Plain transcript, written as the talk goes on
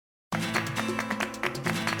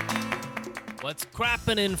What's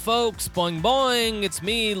crappening, folks? Boing boing, it's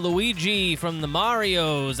me, Luigi from the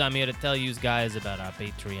Marios. I'm here to tell you guys about our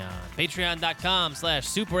Patreon.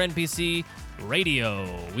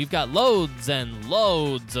 Patreon.com/SuperNPCRadio. We've got loads and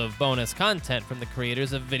loads of bonus content from the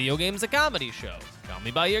creators of Video Games, a Comedy Show, Call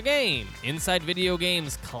Me By Your Game, Inside Video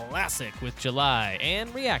Games Classic with July,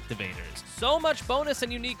 and Reactivators. So much bonus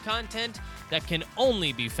and unique content that can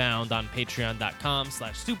only be found on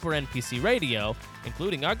patreon.com/SuperNPCRadio,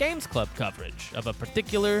 including our Games Club coverage of a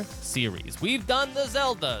particular series. We've done the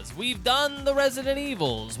Zeldas, we've done the Resident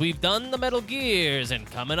Evils, we've done the Metal Gears, and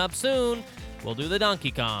coming up soon, we'll do the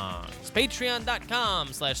Donkey Kongs.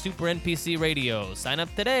 Patreon.com/SuperNPCRadio. Sign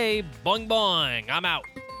up today. Boing boing. I'm out.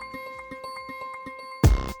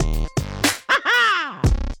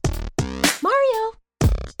 Mario!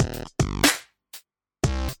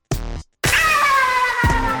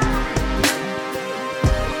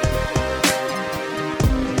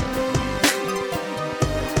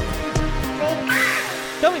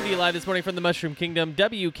 Coming to you live this morning from the Mushroom Kingdom,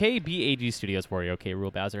 WKBAG Studios, Wario, K.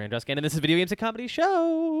 Rool, Bowser, and Andruscan, and this is Video Games, a Comedy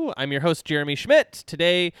Show. I'm your host, Jeremy Schmidt.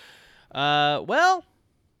 Today, we're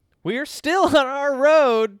still on our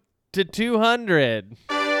road to 200.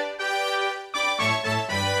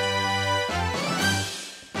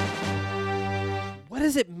 What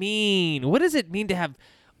does it mean? What does it mean to have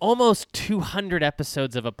almost 200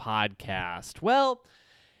 episodes of a podcast? Well,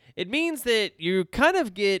 it means that you kind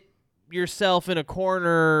of get yourself in a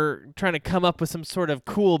corner trying to come up with some sort of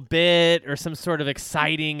cool bit or some sort of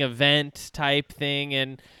exciting event type thing,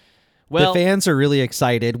 and well, the fans are really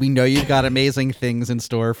excited. We know you've got amazing things in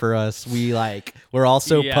store for us. We're all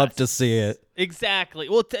so pumped to see it. Exactly.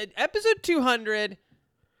 Well, episode 200,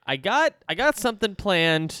 I got something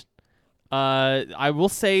planned. I will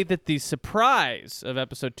say that the surprise of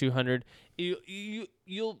episode 200,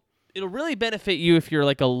 it'll really benefit you if you're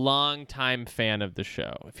like a long-time fan of the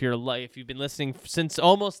show. If you've been listening since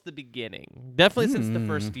almost the beginning, definitely since the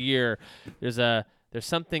first year, there's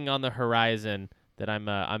something on the horizon that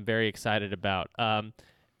I'm very excited about. And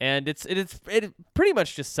it's pretty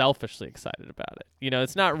much just selfishly excited about it. You know,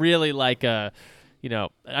 it's not really like I'm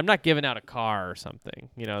not giving out a car or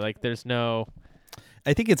something. You know, like there's no.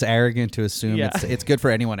 I think it's arrogant to assume it's good for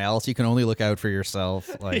anyone else. You can only look out for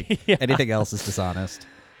yourself. Like anything else is dishonest.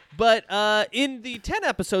 But in the 10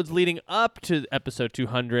 episodes leading up to episode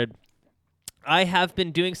 200, I have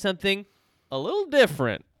been doing something a little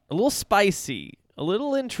different, a little spicy, a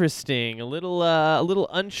little interesting, a little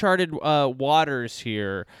uncharted waters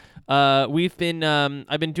here. I've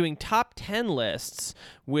been doing top 10 lists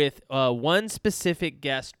with one specific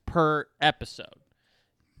guest per episode,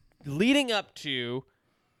 leading up to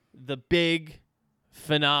the big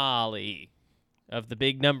finale of the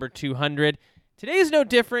big number 200. Today is no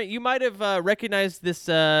different. You might have recognized this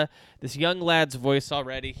young lad's voice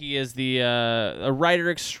already. He is a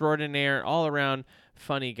writer extraordinaire, all-around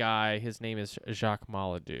funny guy. His name is Jacques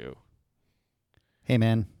Maladou. Hey,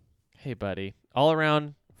 man. Hey, buddy.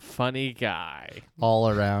 All-around funny guy. All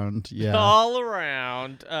around, yeah. All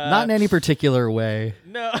around. Not in any particular way.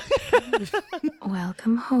 No.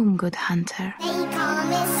 Welcome home, good hunter.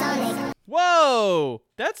 Whoa!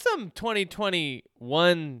 That's some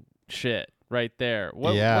 2021 shit. Right there.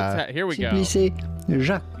 Here we go.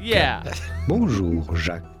 Jacques. Yeah. Bonjour,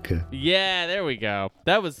 Jacques. Yeah, there we go.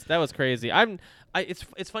 That was crazy.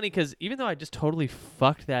 It's funny because even though I just totally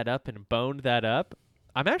fucked that up and boned that up,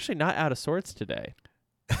 I'm actually not out of sorts today.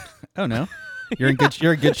 Oh no, you're in good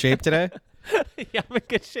shape today. Yeah, I'm in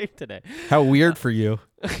good shape today. How weird for you.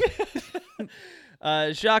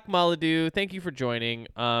 Jacques Maladou, thank you for joining.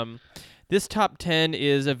 This top 10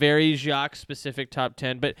 is a very Jacques-specific top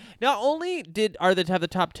 10, but not only have the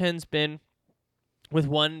top 10s been with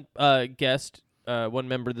one guest, one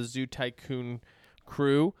member of the Zoo Tycoon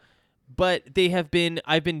crew, but I've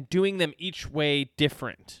been doing them each way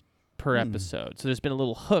different per episode. So there's been a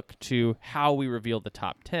little hook to how we reveal the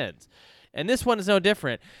top 10s. And this one is no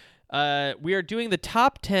different. We are doing the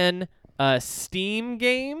top 10 Steam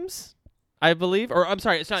games, I believe. Or I'm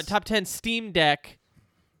sorry, it's not top 10 Steam Deck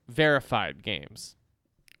verified games.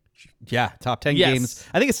 Yeah, top 10 games.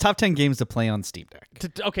 I think it's top 10 games to play on Steam Deck.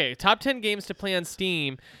 Okay, top 10 games to play on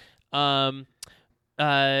Steam. In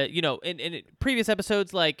previous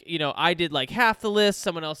episodes, I did like half the list,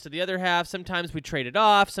 someone else did the other half. Sometimes we traded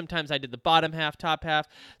off. Sometimes I did the bottom half, top half.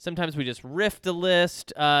 Sometimes we just riffed the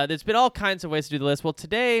list. There's been all kinds of ways to do the list. Well,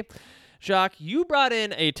 today, Jacques, you brought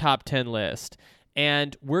in a top 10 list,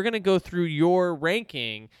 and we're going to go through your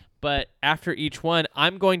ranking, but after each one,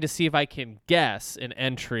 I'm going to see if I can guess an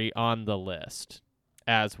entry on the list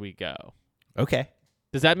as we go. Okay.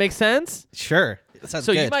 Does that make sense? Sure. sounds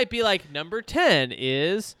so good. you might be like, number 10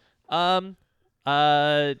 is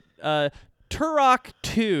Turok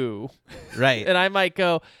 2. Right. And I might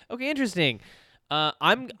go, okay, interesting.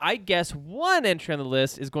 I guess one entry on the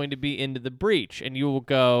list is going to be Into the Breach, and you will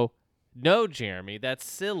go, no, Jeremy, that's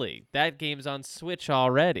silly. That game's on Switch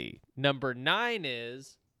already. Number 9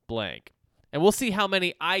 is blank, and we'll see how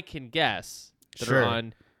many I can guess that are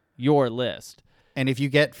on your list. And if you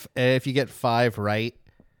get 5 right,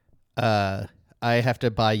 I have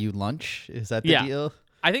to buy you lunch. Is that the deal?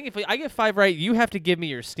 I think if I get 5 right, you have to give me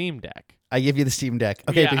your Steam Deck. I give you the Steam Deck.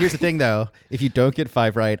 Okay, but here's the thing, though. If you don't get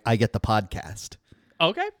 5 right, I get the podcast.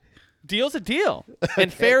 Okay. Deal's a deal.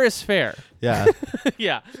 And fair is fair. Yeah.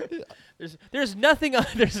 Yeah. There's nothing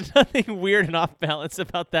weird and off balance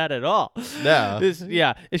about that at all. No.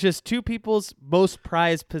 It's just two people's most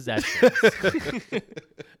prized possessions.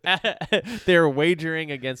 They're wagering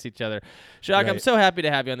against each other. Shock, I'm so happy to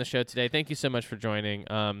have you on the show today. Thank you so much for joining.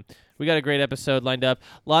 We got a great episode lined up.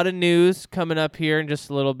 A lot of news coming up here in just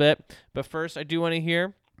a little bit. But first, I do want to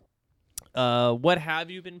hear, what have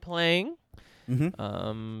you been playing?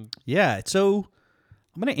 Mm-hmm. So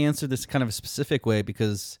I'm going to answer this kind of a specific way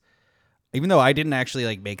because even though I didn't actually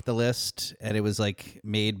like make the list and it was like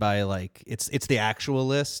made by like it's the actual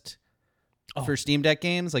list for Steam Deck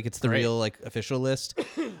games, like it's the real like official list.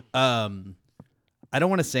 I don't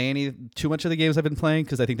want to say too much of the games I've been playing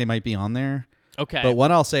because I think they might be on there. Okay. But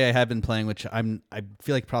one I'll say I have been playing, which I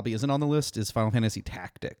feel like probably isn't on the list, is Final Fantasy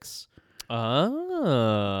Tactics.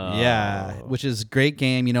 Oh. Yeah, which is a great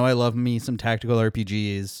game. You know, I love me some tactical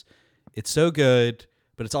RPGs. It's so good,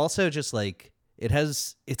 but it's also just like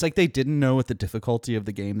it's like they didn't know what the difficulty of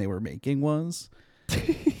the game they were making was.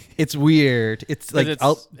 It's weird. It's like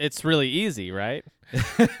it's really easy, right?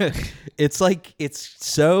 It's like it's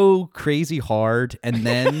so crazy hard, and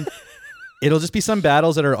then it'll just be some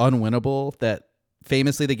battles that are unwinnable that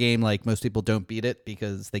famously the game, like most people don't beat it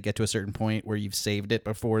because they get to a certain point where you've saved it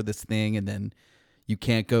before this thing and then you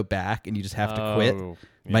can't go back and you just have to quit. Yeah.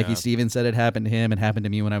 Mikey Stevens said it happened to him and happened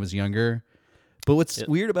to me when I was younger. But what's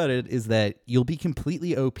weird about it is that you'll be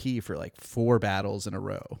completely OP for like 4 battles in a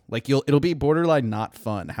row. Like it'll be borderline not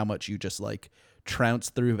fun how much you just like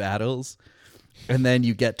trounce through battles. And then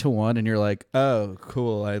you get to one and you're like, oh,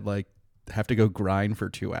 cool. I like have to go grind for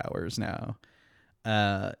 2 hours now.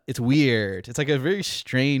 It's weird. It's like a very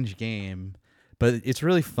strange game, but it's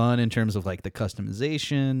really fun in terms of like the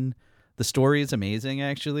customization. The story is amazing,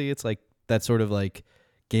 actually. It's like that sort of like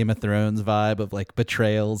Game of Thrones vibe of like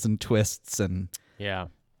betrayals and twists, and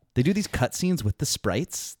they do these cutscenes with the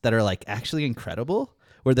sprites that are like actually incredible,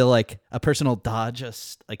 where they'll like a person will dodge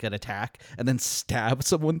like an attack and then stab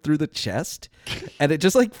someone through the chest, and it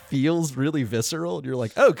just like feels really visceral, and you're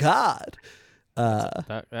like, oh god.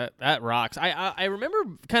 That rocks. I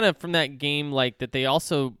remember kind of from that game like that they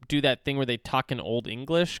also do that thing where they talk in Old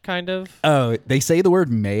English kind of. Oh, they say the word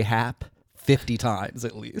mayhap 50 times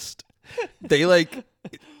at least. They like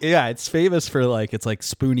it's famous for like it's like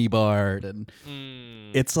Spoony Bard and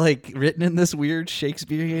it's like written in this weird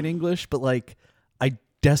Shakespearean English, but like I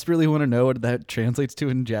desperately want to know what that translates to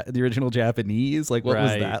in the original Japanese. Like what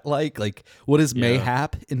was that like? Like what is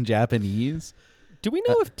mayhap in Japanese? Do we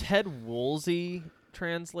know if Ted Woolsey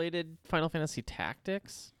translated Final Fantasy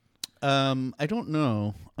Tactics? I don't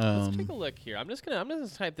know. Let's take a look here. I'm just gonna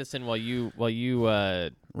type this in while you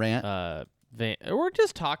rant. Or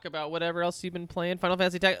just talk about whatever else you've been playing. Final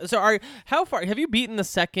Fantasy Tactics. So how far have you beaten the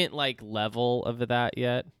second like level of that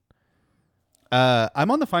yet?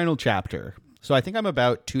 I'm on the final chapter, so I think I'm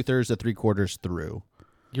about 2/3 to 3/4 through.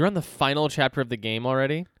 You're on the final chapter of the game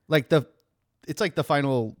already. It's like the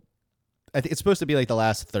final. I think it's supposed to be like the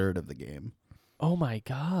last third of the game. Oh my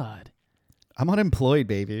god! I'm unemployed,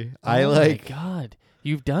 baby. Oh my god!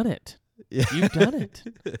 You've done it. Yeah. You've done it.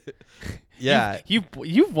 Yeah.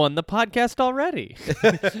 You've won the podcast already.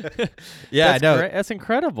 Yeah, I know. That's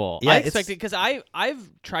incredible. Yeah, I expected because I've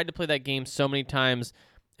tried to play that game so many times,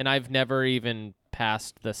 and I've never even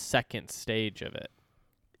passed the second stage of it.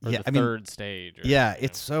 Or the third stage.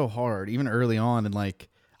 It's so hard, even early on, and like.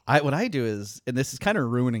 What I do is, and this is kind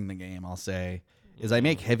of ruining the game, I'll say, is I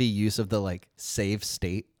make heavy use of the like save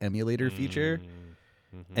state emulator feature.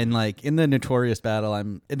 Mm-hmm. And like in the Notorious battle,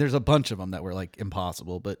 and there's a bunch of them that were like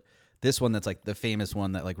impossible, but this one that's like the famous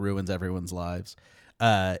one that like ruins everyone's lives.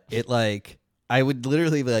 It like I would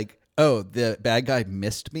literally be like, oh, the bad guy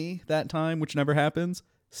missed me that time, which never happens.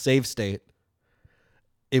 Save state.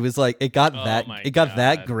 It was like it got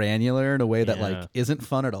that granular in a way that like isn't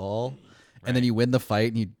fun at all. And then you win the fight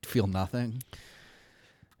and you feel nothing.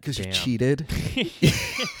 because you Damn. cheated.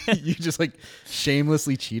 You just like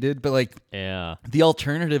shamelessly cheated. But like Yeah. the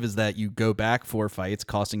alternative is that you go back 4 fights,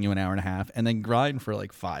 costing you an hour and a half, and then grind for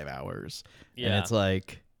like 5 hours. And Yeah. it's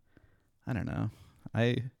like, I don't know.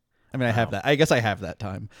 I mean, I have that. I guess I have that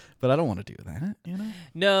time, but I don't want to do that. You know?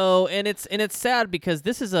 No, and it's sad because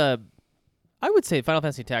this is I would say Final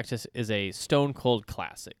Fantasy Tactics is a stone cold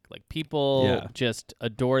classic. Like people just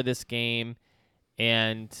adore this game,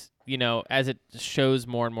 and you know, as it shows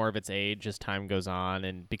more and more of its age as time goes on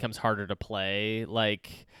and becomes harder to play,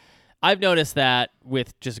 like I've noticed that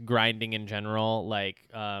with just grinding in general, like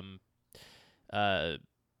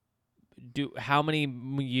how many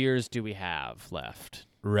years do we have left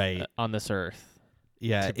Right. on this earth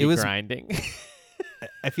Yeah. to be It was grinding?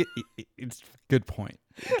 I feel it's good point.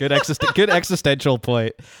 Good existential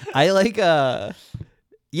point. I like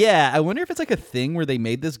yeah, I wonder if it's like a thing where they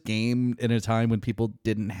made this game in a time when people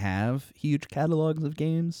didn't have huge catalogs of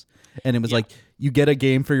games, and it was like you get a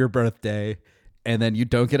game for your birthday and then you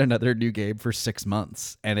don't get another new game for 6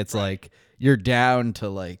 months, and it's like you're down to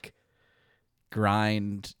like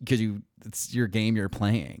grind because it's your game you're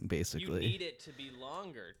playing basically. You need it to be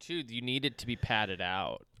longer too. You need it to be padded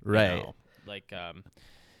out, you Right. know? Like,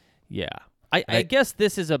 yeah. I guess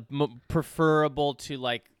this is preferable to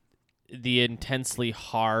like the intensely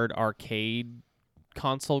hard arcade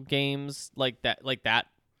console games like that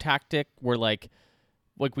tactic where like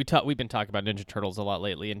we've been talking about Ninja Turtles a lot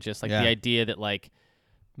lately, and just like the idea that like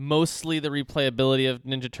mostly the replayability of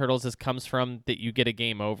Ninja Turtles comes from that you get a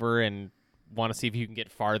game over and want to see if you can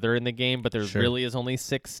get farther in the game, but there really is only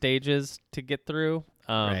 6 stages to get through.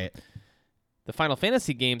 Right. The Final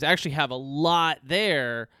Fantasy games actually have a lot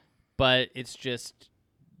there, but it's just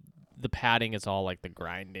the padding is all like the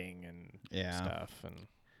grinding and stuff. And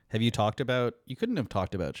Have you talked about? You couldn't have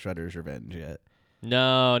talked about Shredder's Revenge yet.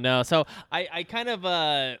 no. So I kind of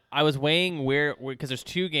I was weighing where because there's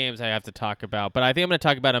 2 games I have to talk about, but I think I'm going to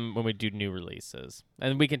talk about them when we do new releases,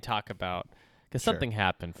 and we can talk about because something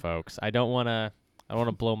happened, folks. I don't want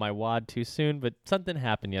to blow my wad too soon, but something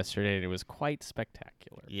happened yesterday and it was quite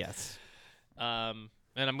spectacular. Yes. And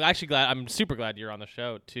I'm super glad you're on the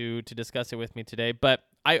show to discuss it with me today. But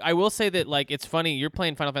I will say that like it's funny, you're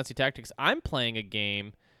playing Final Fantasy Tactics. I'm playing a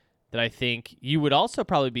game that I think you would also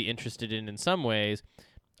probably be interested in some ways.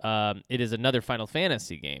 It is another Final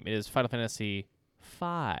Fantasy game. It is Final Fantasy V.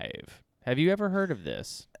 Have you ever heard of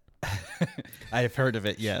this? I've heard of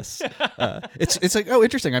it. Yes. It's like, oh,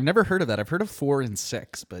 interesting. I've never heard of that. I've heard of 4 and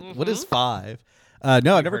 6, but what is 5? No, I've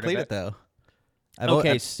never heard of played it? it though.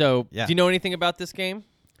 So yeah. do you know anything about this game?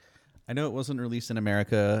 I know it wasn't released in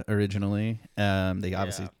America originally. They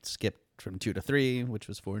obviously skipped from 2 to 3, which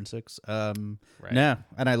was 4 and 6. No,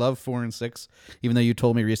 and I love 4 and 6, even though you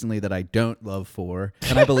told me recently that I don't love 4,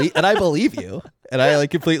 and I believe you, and I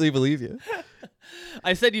like completely believe you.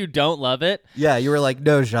 I said you don't love it. Yeah, you were like,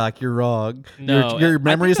 no, Jacques, you're wrong. No, your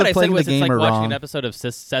memories of playing the game it's like are watching wrong. an episode of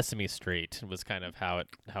Sesame Street was kind of how it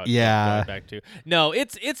Yeah. going back to. No,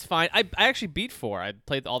 it's fine. I actually beat 4. I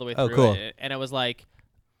played all the way through cool. it, and I was like,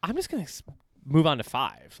 I'm just gonna move on to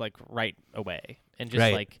 5 like right away and just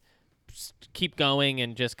Right. like keep going,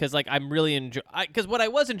 and just because like I'm really because what I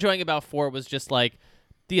was enjoying about 4 was just like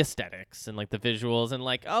the aesthetics and like the visuals and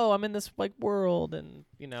like, oh, I'm in this like world, and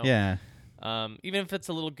you know, Yeah. even if it's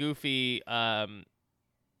a little goofy. And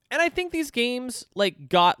I think these games like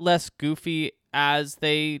got less goofy as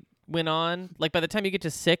they went on. Like by the time you get to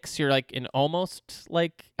 6, you're like in almost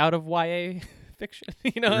like out of YA fiction,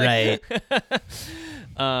 you know? Like,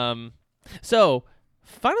 so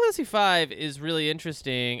Final Fantasy V is really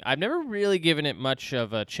interesting. I've never really given it much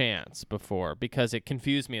of a chance before because it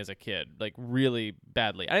confused me as a kid, like really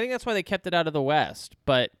badly. I think that's why they kept it out of the West,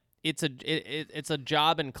 but it's a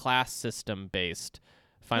job and class system based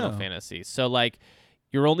Final Fantasy. So like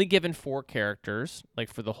you're only given 4 characters like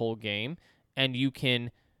for the whole game, and you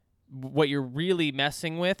can what you're really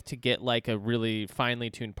messing with to get like a really finely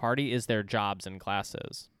tuned party is their jobs and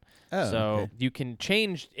classes. So you can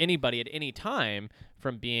change anybody at any time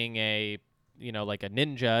from being like a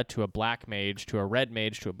ninja to a black mage to a red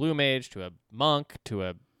mage to a blue mage to a monk to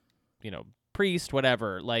a priest,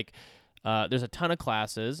 whatever. Like there's a ton of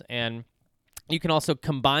classes, and you can also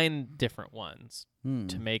combine different ones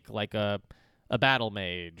to make like a battle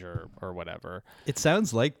mage or whatever. It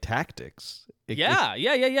sounds like Tactics. Yeah.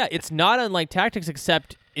 It's not unlike Tactics,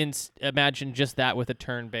 except imagine just that with a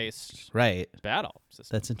turn-based battle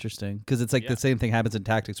system. That's interesting because it's like the same thing happens in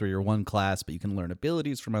Tactics where you're one class, but you can learn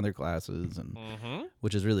abilities from other classes, and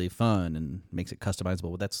which is really fun and makes it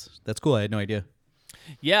customizable. That's cool. I had no idea.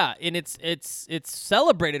 Yeah, and it's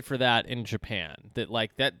celebrated for that in Japan. That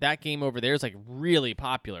like that game over there is like really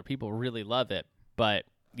popular. People really love it. But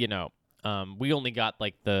we only got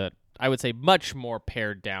like I would say much more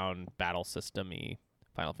pared down battle system-y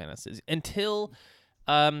Final Fantasies until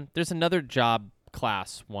there's another job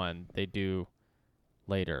class one they do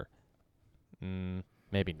later.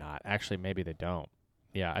 Maybe not. Actually, maybe they don't.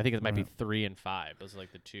 Yeah, I think it might be 3 and 5. Those are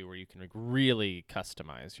like the two where you can like really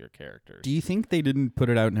customize your characters. Do you think they didn't put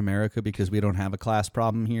it out in America because we don't have a class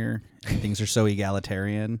problem here and things are so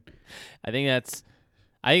egalitarian? I think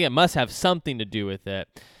it must have something to do with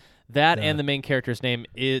it. That and the main character's name,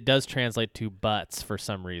 it does translate to butts for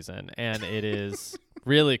some reason, and it is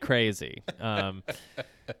really crazy. So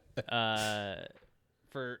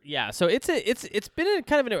it's been a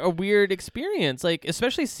kind of a weird experience, like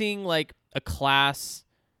especially seeing like a class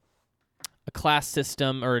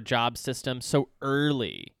system or a job system so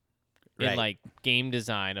early in like game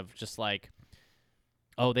design of just like,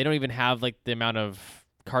 oh, they don't even have like the amount of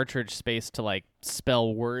cartridge space to like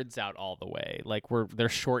spell words out all the way. Like they're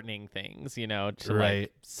shortening things, to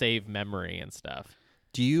like save memory and stuff.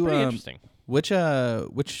 Do you pretty interesting. Which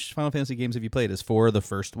Final Fantasy games have you played? Is 4 the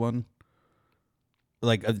first one?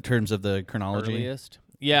 Like in terms of the chronology? Earliest.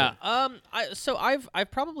 Yeah.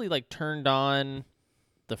 I've probably like turned on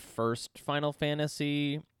the first Final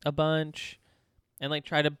Fantasy a bunch and like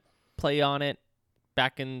tried to play on it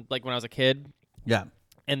back in like when I was a kid. Yeah.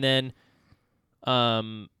 And then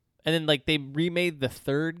like they remade the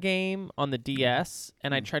third game on the DS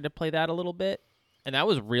and I tried to play that a little bit and that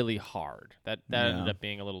was really hard. That ended up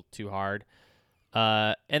being a little too hard.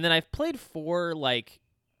 And then I've played 4 like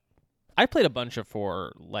I played a bunch of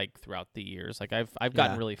 4 like throughout the years. Like I've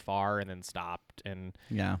gotten really far and then stopped and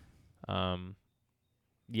but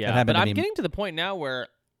I'm getting to the point now where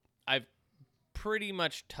I've pretty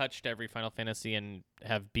much touched every Final Fantasy and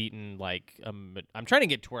have beaten like I'm trying to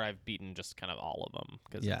get to where I've beaten just kind of all of them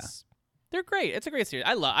because they're great. It's a great series.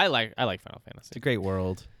 I like Final Fantasy. It's a great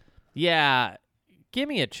world. Yeah, give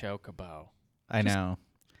me a chocobo. I know.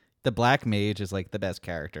 The Black Mage is like the best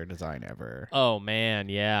character design ever. Oh man,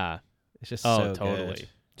 yeah. It's just so totally. Good.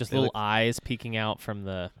 Just little eyes peeking out from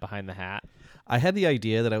behind the hat. I had the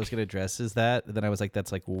idea that I was going to dress as that, and then I was like,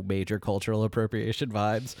 that's like major cultural appropriation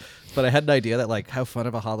vibes. But I had an idea that like, how fun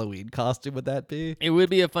of a Halloween costume would that be? It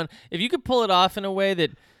would be if you could pull it off in a way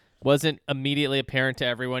that wasn't immediately apparent to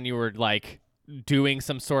everyone you were like doing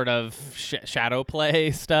some sort of shadow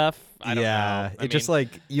play stuff. I don't know. Just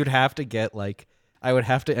like, you'd have to get like, I would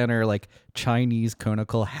have to enter like Chinese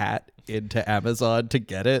conical hat into Amazon to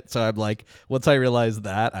get it. So I'm like, once I realized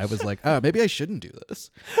that, I was like, oh, maybe I shouldn't do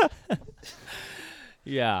this.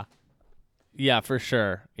 Yeah, for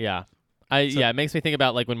sure. Yeah. It makes me think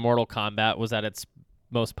about like when Mortal Kombat was at its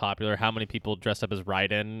most popular, how many people dressed up as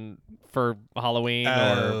Raiden for Halloween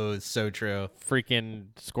or so true. Freaking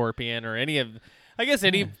Scorpion or any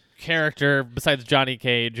character besides Johnny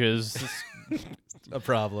Cage is a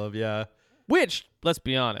problem. Yeah. Which, let's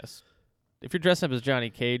be honest, if you're dressed up as Johnny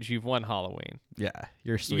Cage, you've won Halloween. Yeah,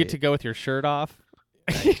 you're sweet. You get to go with your shirt off.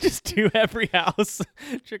 You just do every house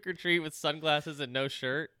trick or treat with sunglasses and no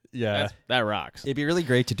shirt. Yeah. That rocks. It'd be really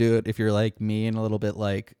great to do it if you're like me and a little bit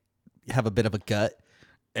like have a bit of a gut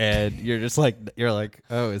and you're like,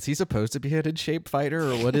 oh, is he supposed to be an in-shape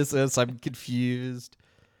fighter or what is this? I'm confused.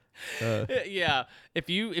 Yeah. If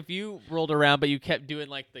you rolled around but you kept doing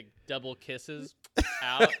like the double kisses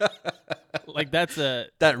out, like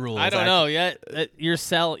that rule. I don't know yet. You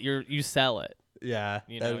sell it. Yeah.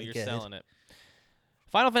 You're selling it.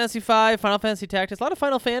 Final Fantasy V, Final Fantasy Tactics, a lot of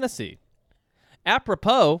Final Fantasy.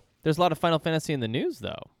 Apropos, there's a lot of Final Fantasy in the news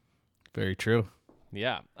though. Very true.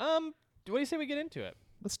 Yeah. What do you say we get into it?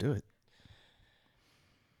 Let's do it.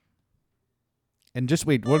 And just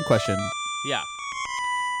wait, one question. Yeah.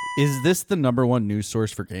 Is this the number one news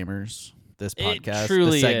source for gamers? This podcast, it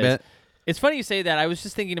truly this segment? Is. It's funny you say that. I was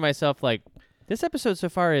just thinking to myself, like, this episode so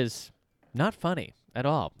far is not funny at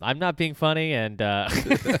all. I'm not being funny, and I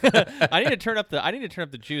need to turn up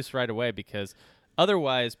the juice right away because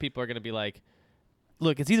otherwise people are gonna be like,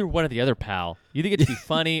 look, it's either one or the other, pal. You either get to be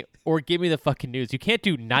funny or give me the fucking news. You can't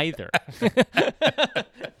do neither.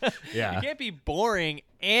 Yeah. You can't be boring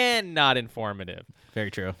and not informative.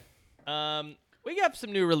 Very true. We got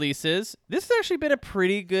some new releases. This has actually been a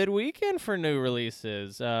pretty good weekend for new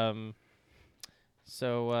releases. So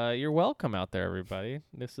you're welcome out there, everybody.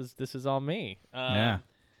 This is all me. Yeah.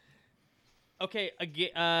 Okay.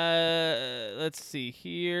 Let's see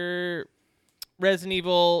here. Resident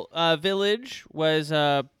Evil Village was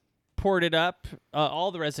ported up.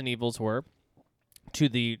 All the Resident Evils were to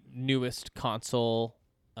the newest console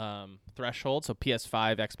threshold, so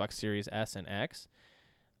PS5, Xbox Series S and X.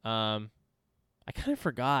 I kind of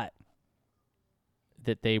forgot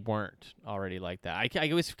that they weren't already like that. I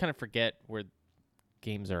always kind of forget where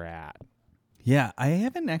games are at. Yeah, I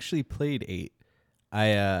haven't actually played 8.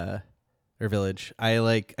 Or Village.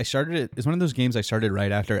 I started it. It's one of those games I started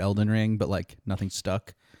right after Elden Ring, but like nothing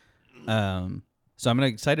stuck. So I'm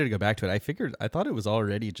excited to go back to it. I thought it was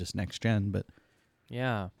already just next gen, but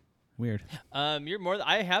Yeah. weird. You're more.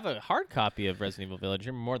 I have a hard copy of Resident Evil Village.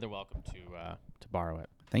 You're more than welcome to borrow it.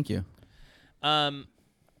 Thank you. So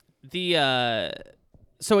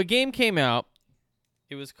a game came out.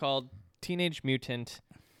 It was called Teenage Mutant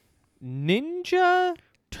Ninja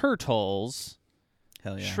Turtles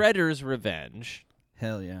Hell yeah. Shredder's Revenge.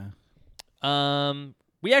 Hell yeah.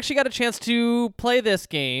 We actually got a chance to play this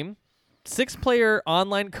game, 6-player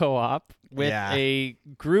online co-op with Yeah. a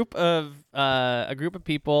group of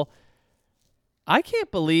people. I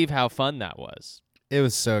can't believe how fun that was. It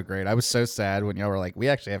was so great. I was so sad when y'all were like, we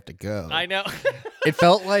actually have to go. I know. It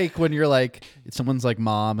felt like when you're like, someone's like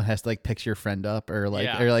mom has to like pick your friend up or like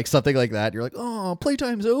Yeah. or like something like that. You're like, oh,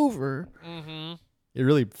 playtime's over. Mm-hmm. It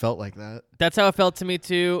really felt like that. That's how it felt to me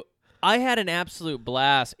too. I had an absolute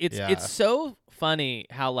blast. It's Yeah. so funny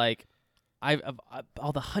how like I've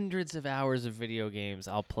all the hundreds of hours of video games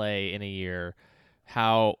I'll play in a year,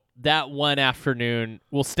 how that one afternoon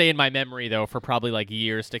will stay in my memory though for probably like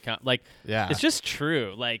years to come. Like Yeah. it's just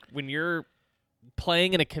true. Like when you're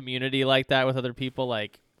playing in a community like that with other people,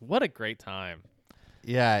 like what a great time.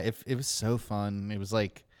 Yeah, it was so fun. It was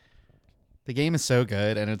like the game is so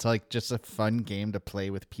good, and it's like just a fun game to play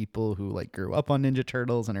with people who like grew up on Ninja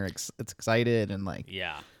Turtles and it's excited and like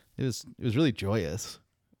Yeah. it was really joyous.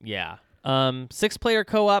 Yeah. 6-player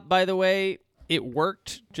co-op, by the way, it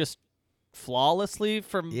worked just flawlessly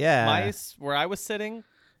from Yeah. where I was sitting.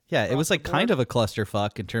 Yeah, it was the like kind board. of a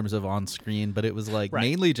clusterfuck in terms of on screen, but it was like Right.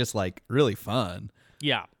 mainly just like really fun.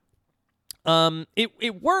 Yeah.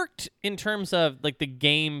 It worked in terms of like the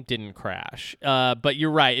game didn't crash. But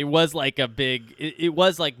you're right. It was like it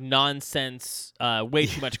was like nonsense, way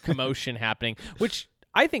too much commotion happening, which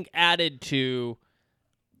I think added to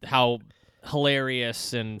how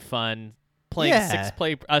hilarious and fun playing Yeah.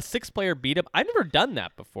 6-player beat up. I've never done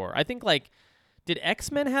that before. I think like, did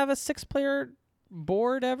X-Men have a 6-player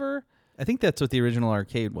board ever? I think that's what the original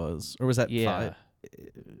arcade was, or was that Yeah. 5?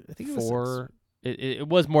 I think it was 4. 6. It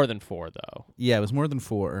was more than 4 though. Yeah, it was more than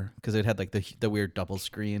 4 because it had like the weird double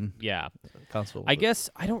screen Yeah. console. I guess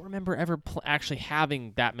I don't remember ever actually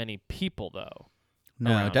having that many people though.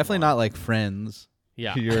 no, around definitely one. not like friends.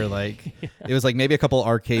 Yeah. Who you're like, it was like maybe a couple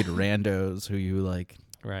arcade randos who you like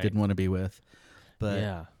Right. didn't want to be with. But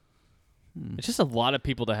yeah. It's just a lot of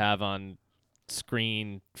people to have on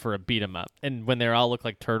screen for a beat 'em up, and when they all look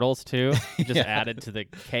like turtles too, it just Yeah. added to the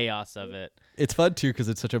chaos of it. it's fun too because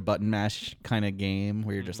it's such a button mash kind of game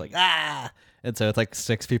where you're just like and so it's like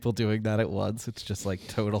 6 people doing that at once. It's just like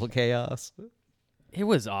total chaos. It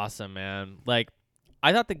was awesome, man. Like,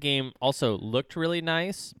 I thought the game also looked really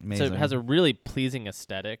nice. So Amazing. it has a really pleasing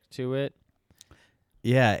aesthetic to it.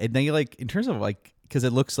 Yeah, and then you like in terms of like because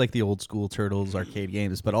it looks like the old school Turtles arcade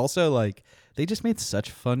games, but also like they just made such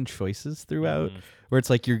fun choices throughout. Where it's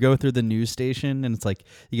like you go through the news station and it's like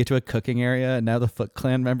you get to a cooking area and now the Foot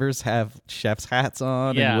Clan members have chef's hats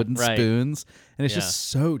on Yeah, and wooden right. spoons, and it's Yeah. just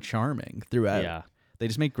so charming throughout. Yeah. They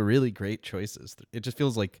just make really great choices. It just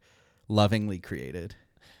feels like lovingly created.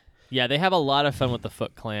 Yeah, they have a lot of fun with the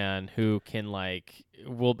Foot Clan, who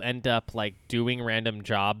will end up like doing random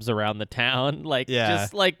jobs around the town, like Yeah.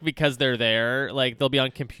 just like because they're there. Like they'll be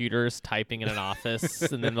on computers typing in an office,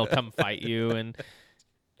 and then they'll come fight you. And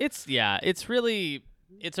it's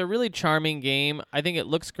a really charming game. I think it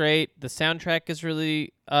looks great. The soundtrack is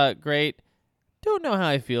really great. Don't know how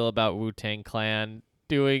I feel about Wu-Tang Clan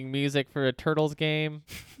doing music for a Turtles game.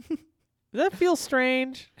 Does that feel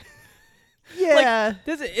strange? Yeah.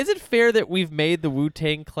 Is it fair that we've made the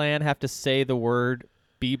Wu-Tang Clan have to say the word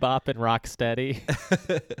bebop and rocksteady?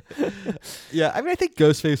 Yeah, I mean, I think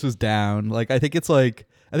Ghostface was down. Like, I think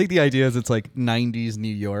the idea is it's like 90s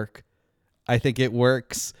New York. I think it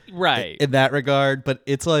works Right. in that regard, but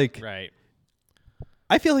it's like, Right.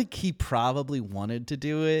 I feel like he probably wanted to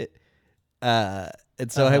do it. And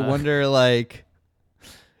so I wonder, like,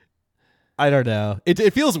 I don't know.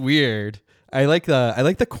 It feels weird. I like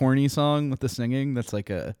the corny song with the singing. That's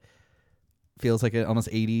like feels like an almost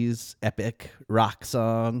 80s epic rock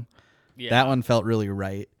song. Yeah. That one felt really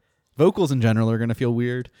right. Vocals in general are gonna feel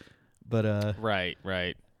weird, but Right.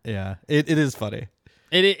 yeah, it is funny.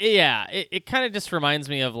 It kind of just reminds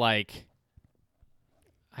me of like,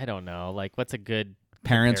 I don't know, like what's a good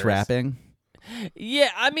Parents comparison? rapping. Yeah,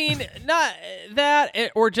 I mean, not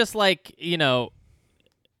that, or just like,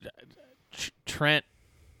 Trent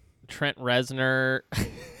Reznor,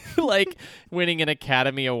 like winning an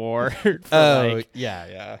Academy Award for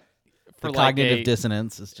yeah. for The like cognitive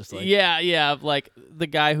dissonance is just like yeah, like the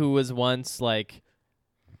guy who was once like,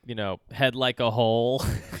 head like a hole.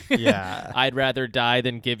 Yeah. I'd rather die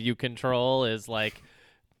than give you control is like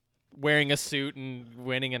wearing a suit and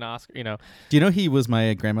winning an Oscar. Do you know he was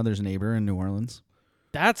my grandmother's neighbor in New Orleans?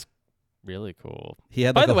 That's really cool. He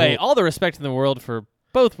had By like the a way, whole- all the respect in the world for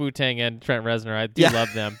both Wu-Tang and Trent Reznor. I do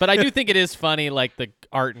love them. But I do think it is funny, like the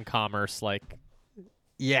art and commerce, like,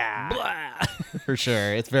 yeah, blah. for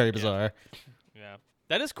sure. It's very bizarre. Yeah.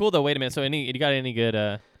 That is cool, though. Wait a minute. So you got any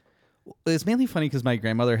good... It's mainly funny because my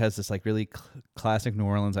grandmother has this like really classic New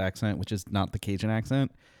Orleans accent, which is not the Cajun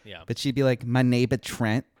accent. Yeah. But she'd be like, "My neighbor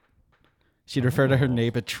Trent." She'd refer to her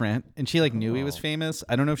neighbor Trent, and she like knew he was famous.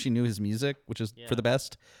 I don't know if she knew his music, which is for the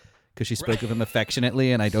best, because she spoke of him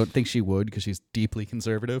affectionately, and I don't think she would because she's deeply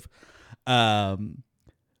conservative. But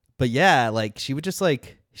yeah, like she would just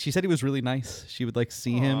like she said he was really nice. She would like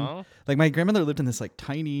see him. Like my grandmother lived in this like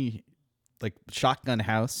tiny, like shotgun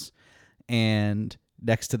house, and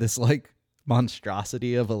next to this like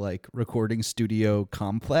monstrosity of a like recording studio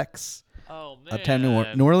complex. Oh, man. Uptown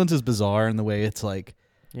New Orleans is bizarre in the way it's like.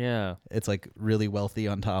 Yeah. It's like really wealthy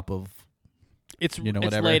on top of It's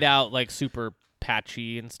whatever. laid out like super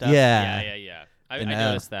patchy and stuff. Yeah. Yeah. I And,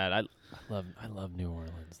 noticed that. I love New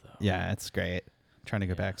Orleans though. yeah, it's great. Trying to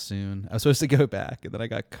go back soon. I was supposed to go back and then I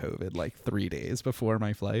got COVID like 3 days before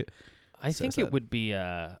my flight. I think sad. it would be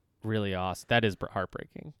really awesome. That is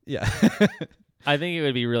heartbreaking. Yeah. I think it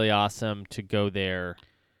would be really awesome to go there,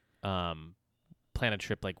 plan a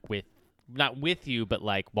trip like not with you, but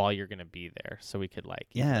like while you're gonna be there, so we could like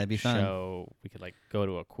it'd be fun. we could like go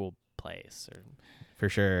to a cool place or For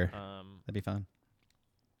sure. That'd be fun.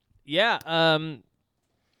 yeah.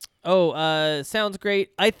 Sounds great.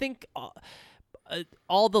 I think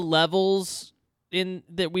all the levels in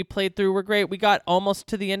that we played through were great. We got almost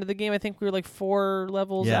to the end of the game. I think we were like 4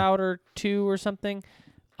 levels out or 2 or something.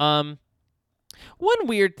 One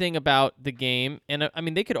weird thing about the game, and I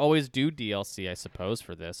mean, they could always do DLC, I suppose,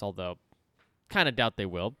 for this, although kind of doubt they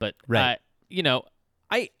will. But Right.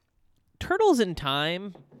 Turtles in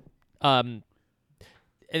Time, and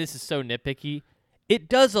this is so nitpicky. It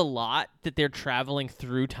does a lot that they're traveling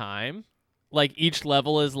through time. Like each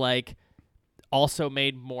level is like also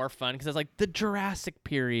made more fun because it's like the Jurassic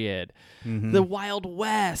period, the Wild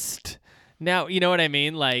West. Now you know what I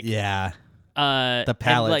mean. Like Yeah. the The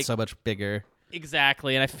palette's so much bigger.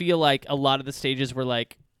 Exactly, and I feel like a lot of the stages were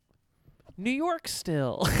like New York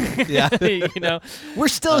still. Yeah. We're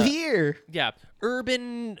still here. Yeah,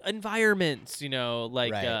 urban environments.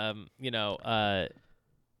 Like Right.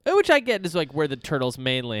 which I get is like where the turtles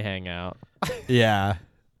mainly hang out. Yeah.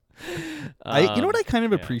 You know what I kind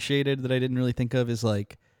of yeah. appreciated that I didn't really think of is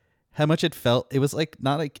like how much it felt. It was like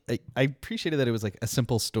not like I appreciated that it was like a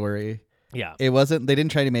simple story. Yeah, It wasn't. They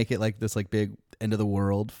didn't try to make it like this like big end of the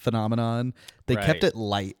world phenomenon. They kept Right. it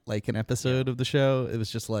light, like an episode of the show. It was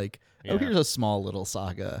just like, Yeah. oh, here's a small little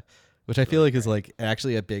saga, which I feel like is like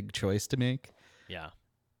actually a big choice to make. yeah.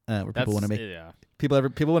 Where people want to make Yeah. people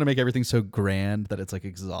want to make everything so grand that it's like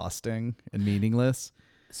exhausting and meaningless.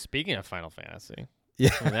 Speaking of Final Fantasy,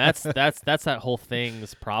 Yeah, I mean, that's that whole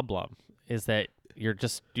thing's problem is that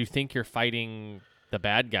you think you're fighting the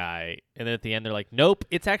bad guy, and then at the end they're like, nope,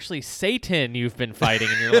 it's actually Satan you've been fighting,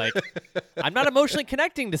 and you're like, I'm not emotionally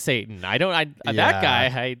connecting to Satan. That guy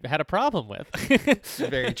I had a problem with.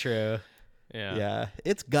 very true. Yeah. Yeah,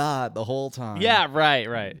 it's God the whole time. Yeah,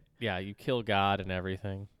 right. Yeah, you kill God and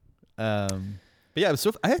everything. But yeah,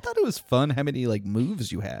 so I thought it was fun how many like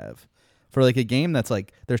moves you have for like a game that's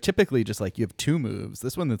like there's typically just like you have 2 moves.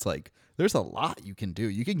 This one that's like there's a lot you can do.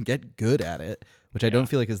 You can get good at it, which I don't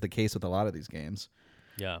feel like is the case with a lot of these games.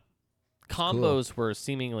 Yeah. Combos were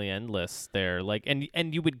seemingly endless there. Like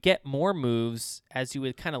and you would get more moves as you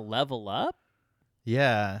would kind of level up.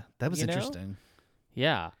 Yeah, that was You know? interesting.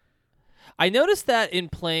 Yeah. I noticed that in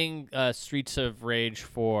playing Streets of Rage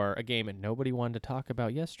 4, a game that nobody wanted to talk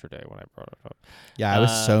about yesterday when I brought it up. Yeah, I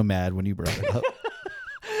was so mad when you brought it up.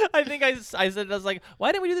 I think I said, I was like,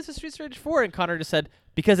 why didn't we do this in Streets of Rage 4? And Connor just said,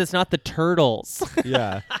 because it's not the Turtles.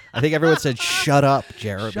 Yeah, I think everyone said, "Shut up,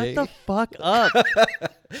 Jeremy." Shut the fuck up.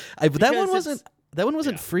 But that one Because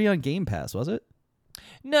wasn't free on Game Pass, was it?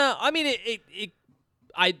 No, I mean,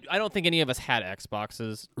 I don't think any of us had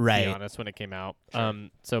Xboxes, to Right. be honest, when it came out.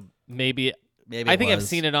 So maybe Maybe I think I've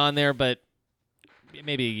seen it on there, but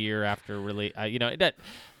maybe a year after release. I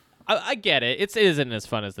get it. It isn't as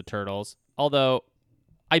fun as the Turtles. Although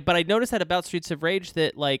But I noticed that about Streets of Rage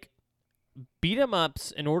that like beat 'em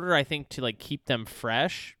ups, in order I think to like keep them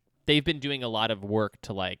fresh, they've been doing a lot of work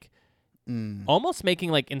to like almost making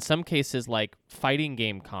like in some cases like fighting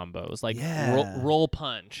game combos, like roll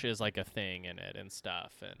punch is like a thing in it and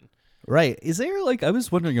stuff. And Right. Is there like, I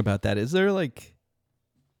was wondering about that. Is there like,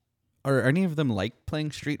 are any of them like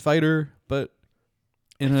playing Street Fighter, but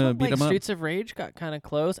in a beat 'em up? Streets of Rage got kind of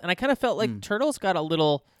close, and I kind of felt like Turtles got a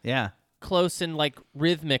little close, and like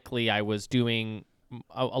rhythmically I was doing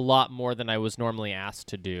a lot more than I was normally asked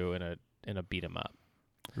to do in a beat 'em up.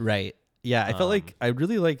 Right. Yeah, I felt like I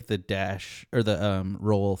really like the dash or the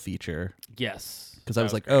roll feature. Yes. Because I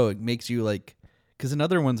was like, oh, it makes you like, because in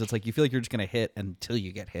other ones it's like you feel like you're just gonna hit until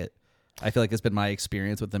you get hit. I feel like it's been my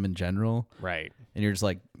experience with them in general. Right. And you're just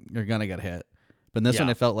like, you're gonna get hit. But in this one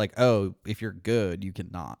it felt like, oh, if you're good, you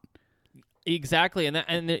cannot. Exactly.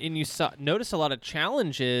 And you notice a lot of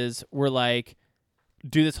challenges were like,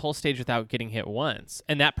 do this whole stage without getting hit once.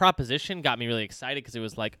 And that proposition got me really excited because it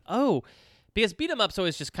was like, oh, because beat 'em ups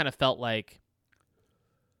always just kind of felt like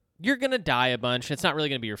you're going to die a bunch. It's not really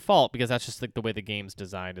going to be your fault because that's just like the way the game's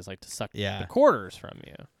designed, is like to suck the quarters from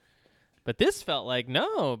you. But this felt like,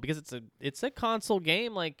 no, because it's a console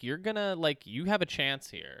game. Like you're going to, like, you have a chance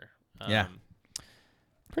here. Pretty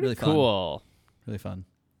really cool. Fun. Really fun.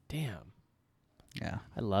 Damn. Yeah.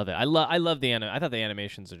 I love it. I love the I thought the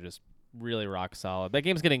animations are just really rock solid. That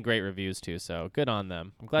game's getting great reviews too, so good on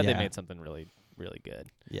them. I'm glad they made something really, really good.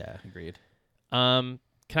 Yeah, agreed. Can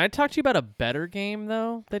I talk to you about a better game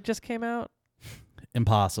though that just came out?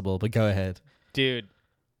 Impossible, but go ahead. Dude,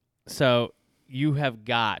 so you have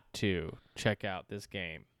got to check out this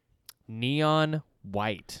game. Neon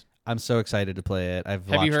White. I'm so excited to play it. Have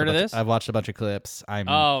you heard of this? I've watched a bunch of clips.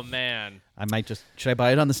 Oh man. I might just, should I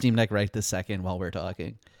buy it on the Steam Deck right this second while we're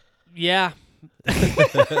talking? Yeah.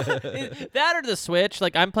 That or the Switch.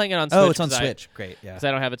 Like I'm playing it on Switch. Oh, it's on Switch. Great. Yeah. Because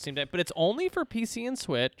I don't have it Steam Deck, but it's only for PC and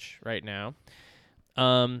Switch right now.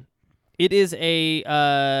 It is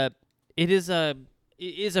a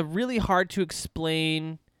really hard to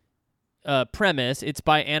explain premise. It's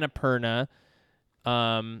by Annapurna.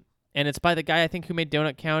 And it's by the guy I think who made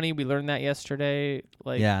Donut County. We learned that yesterday.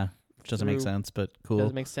 Like, yeah, which doesn't make sense, but cool.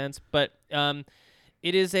 Doesn't make sense, but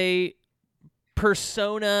it is a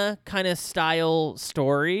Persona kind of style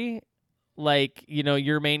story. Like, you know,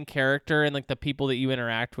 your main character and like the people that you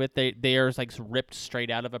interact with, they are like ripped straight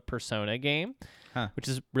out of a Persona game, which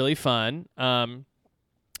is really fun. The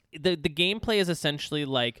gameplay is essentially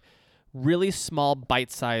like really small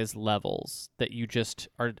bite-sized levels that you just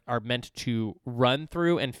are meant to run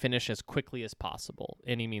through and finish as quickly as possible,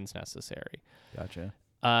 any means necessary. Gotcha.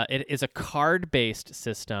 It is a card-based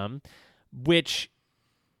system, which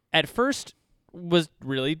at first was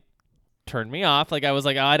really turned me off. Like I was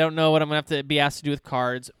like, oh, I don't know what I'm going to have to be asked to do with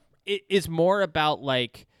cards. It is more about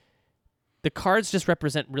like the cards just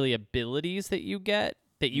represent really abilities that you get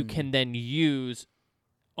that you can then use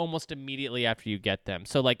almost immediately after you get them.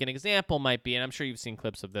 So like an example might be, and I'm sure you've seen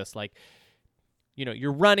clips of this, like, you know,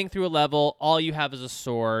 you're running through a level, all you have is a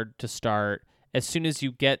sword to start. As soon as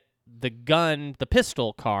you get the gun, the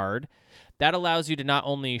pistol card, that allows you to not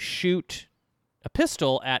only shoot a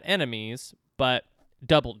pistol at enemies, but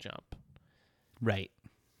double jump. Right.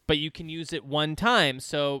 But you can use it one time,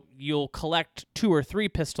 so you'll collect 2 or 3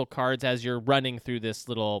 pistol cards as you're running through this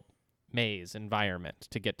little maze environment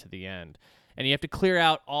to get to the end. And you have to clear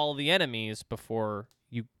out all the enemies before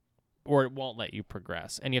you, or it won't let you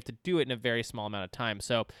progress. And you have to do it in a very small amount of time.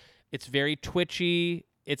 So it's very twitchy.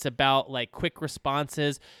 It's about like quick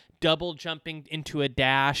responses, double jumping into a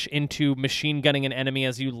dash, into machine gunning an enemy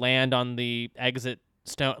as you land on the exit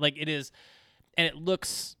stone. Like it is, and it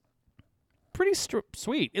looks pretty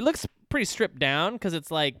sweet. It looks pretty stripped down because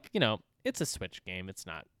it's like, you know, it's a Switch game. It's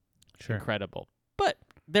not incredible. But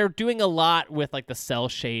they're doing a lot with like the cell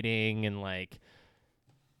shading and like,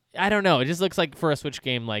 I don't know. It just looks like for a Switch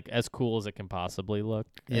game, like as cool as it can possibly look.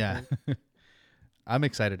 Yeah. I'm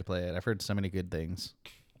excited to play it. I've heard so many good things.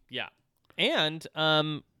 Yeah. And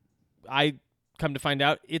I come to find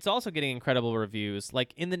out it's also getting incredible reviews,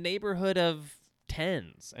 like in the neighborhood of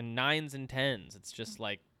 10s and 9s and 10s. It's just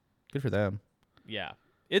like, good for them. Yeah.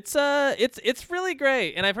 It's really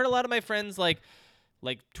great. And I've heard a lot of my friends like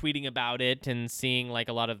tweeting about it and seeing like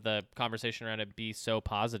a lot of the conversation around it be so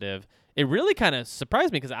positive. It really kind of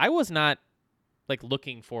surprised me because I was not like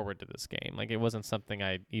looking forward to this game. Like it wasn't something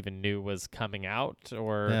I even knew was coming out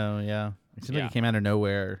or. No, yeah. It seemed like it came out of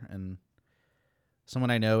nowhere, and someone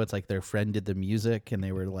I know, it's like their friend did the music and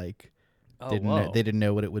they were like, they didn't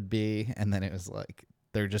know what it would be. And then it was like,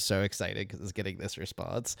 they're just so excited because it's getting this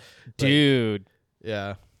response. Dude. Like,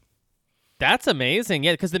 yeah. That's amazing.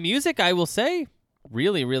 Yeah, because the music, I will say,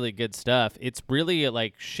 really, really good stuff. It's really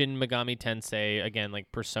like Shin Megami Tensei, again,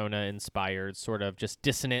 like Persona inspired, sort of just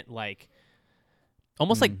dissonant, like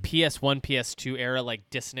almost like PS1, PS2 era, like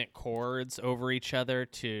dissonant chords over each other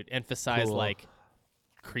to emphasize Cool. like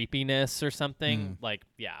creepiness or something. Like,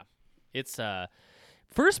 yeah, it's a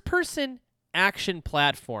first person action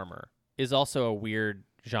platformer is also a weird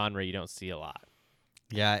genre you don't see a lot.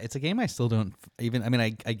 Yeah, it's a game I still don't even. I mean, I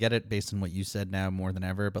get it based on what you said now more than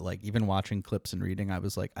ever, but like even watching clips and reading, I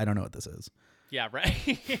was like, I don't know what this is. Yeah,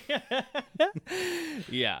 right.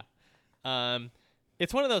 Yeah.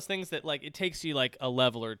 It's one of those things that like it takes you like a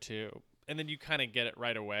level or two, and then you kind of get it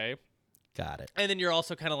right away. Got it. And then you're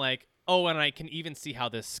also kind of like, oh, and I can even see how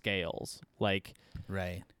this scales. Like,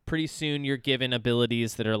 Right. pretty soon you're given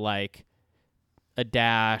abilities that are like a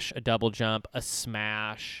dash, a double jump, a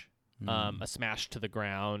smash to the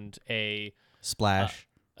ground, a Splash.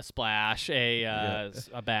 splash, a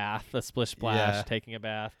bath, a splish splash, Yeah. taking a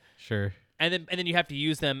bath. Sure. And then you have to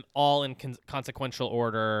use them all in consequential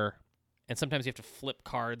order, and sometimes you have to flip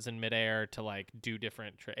cards in midair to like do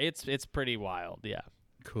different. It's pretty wild, yeah.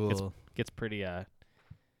 Cool. Gets pretty It's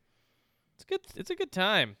good. It's a good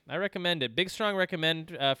time. I recommend it. Big strong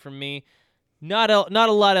recommend from me. Not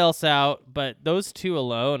a lot else out, but those two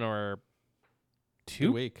alone are Good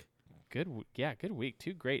week. good week.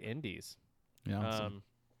 Two great indies. Yeah. Awesome.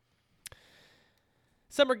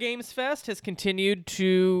 Summer Games Fest has continued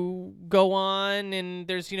to go on, and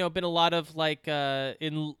there's been a lot of like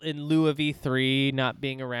in lieu of E3 not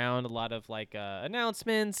being around, a lot of like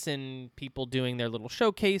announcements and people doing their little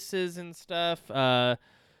showcases and stuff.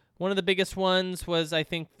 One of the biggest ones was, I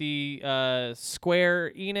think, the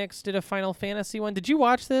Square Enix did a Final Fantasy one. Did you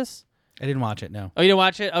watch this? I didn't watch it. No. Oh, you didn't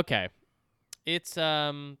watch it? Okay. It's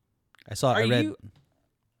I saw. I read.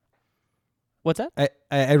 What's that?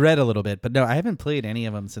 I read a little bit, but no, I haven't played any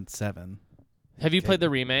of them since 7. Have you played the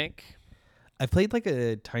remake? I played like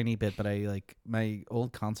a tiny bit, but I like my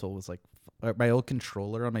old console was like my old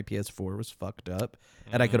controller on my PS4 was fucked up,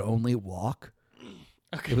 and I could only walk.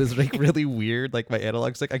 Okay. It was like really weird. Like my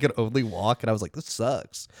analog stick, I could only walk, and I was like, "This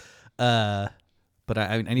sucks." But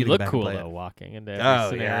I need to look go back cool and play though, it. walking into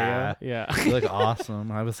every scenario. Yeah. You look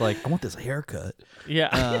awesome. I was like, I want this haircut.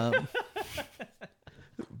 Yeah.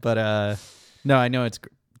 But no, I know it's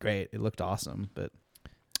great. It looked awesome, but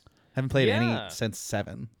haven't played any since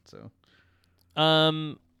 7. So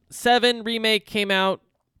 7 remake came out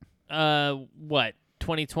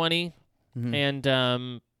 2020, and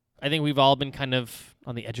I think we've all been kind of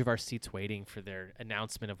on the edge of our seats waiting for their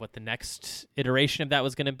announcement of what the next iteration of that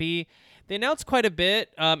was going to be. They announced quite a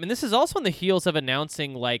bit, and this is also on the heels of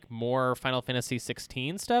announcing like more Final Fantasy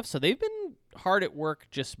 16 stuff. So they've been hard at work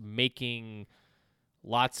just making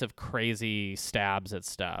lots of crazy stabs at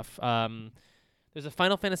stuff. There's a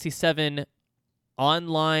Final Fantasy 7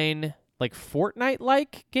 online like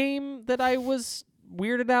Fortnite-like game that I was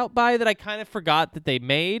weirded out by, that I kind of forgot that they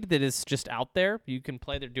made, that is just out there. You can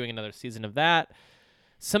play. They're doing another season of that.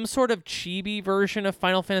 Some sort of chibi version of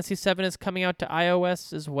Final Fantasy 7 is coming out to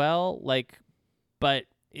iOS as well. Like, but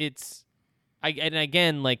it's and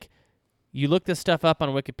again, like, you look this stuff up on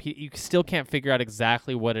Wikipedia, you still can't figure out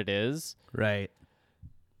exactly what it is. Right.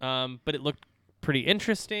 But it looked pretty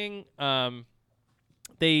interesting.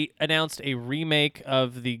 They announced a remake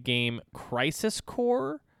of the game Crisis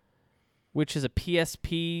Core, which is a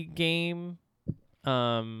PSP game.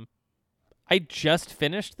 I just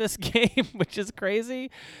finished this game, which is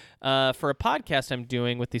crazy, for a podcast I'm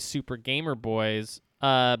doing with these Super Gamer Boys.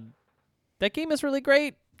 That game is really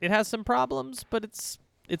great. It has some problems, but it's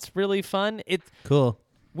really fun. It's cool.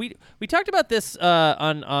 We talked about this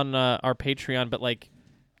on our Patreon, but like,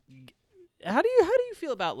 how do you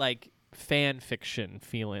feel about like fan fiction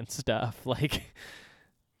feeling stuff, like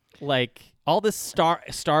all this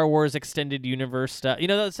Star Wars extended universe stuff,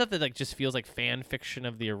 the stuff that like just feels like fan fiction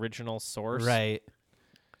of the original source? Right.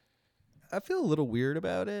 I feel a little weird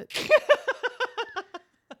about it.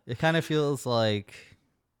 It kind of feels like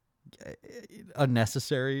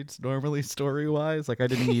unnecessary normally story-wise. Like I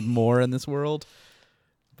didn't need more in this world.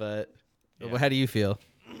 But how do you feel?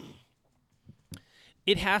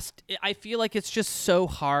 I feel like it's just so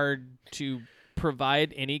hard to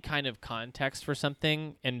provide any kind of context for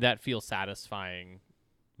something, and that feels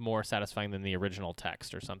more satisfying than the original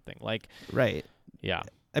text or something. Like, right. Yeah.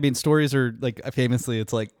 I mean, stories are like, famously,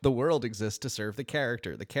 it's like the world exists to serve the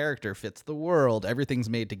character. The character fits the world. Everything's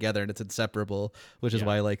made together and it's inseparable, which is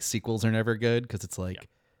why like sequels are never good, because it's like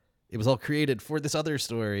it was all created for this other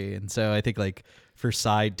story. And so I think like for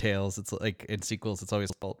side tales, it's like in sequels, it's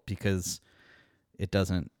always fault because it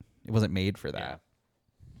wasn't made for that.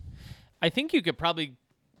 I think you could probably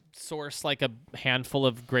source like a handful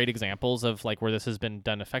of great examples of like where this has been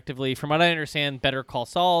done effectively. From what I understand, Better Call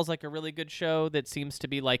Saul is like a really good show that seems to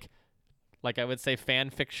be like I would say fan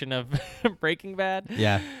fiction of Breaking Bad.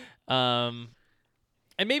 Yeah. And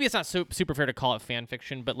maybe it's not super fair to call it fan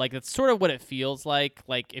fiction, but like it's sort of what it feels like.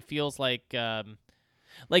 Like it feels like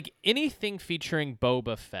anything featuring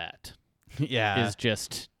Boba Fett Yeah. is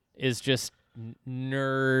just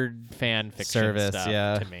nerd fan fiction Service, stuff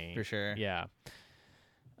yeah, to me. for sure. Yeah.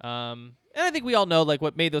 And I think we all know like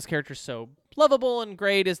what made those characters so lovable and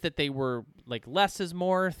great is that they were like less is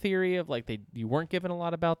more theory of like you weren't given a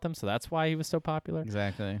lot about them, so that's why he was so popular.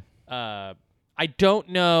 Exactly. I don't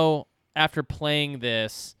know after playing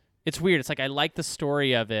this. It's weird. It's like I like the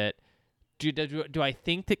story of it. Do I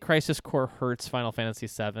think that Crisis Core hurts Final Fantasy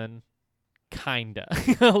VII? Kinda,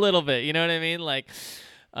 a little bit. You know what I mean? Like,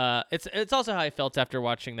 it's also how I felt after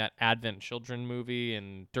watching that Advent Children movie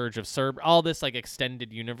and Dirge of Cerberus, all this like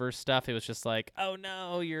extended universe stuff. It was just like, oh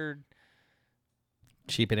no, you're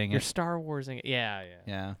Cheapening it. Star Warsing. Yeah.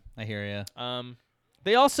 Yeah, I hear you.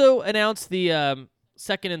 They also announced the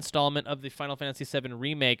second installment of the Final Fantasy VII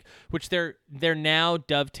remake, which they're now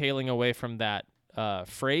dovetailing away from that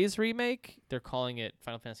phrase remake. They're calling it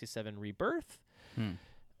Final Fantasy VII Rebirth.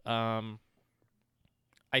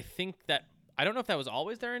 I think that I don't know if that was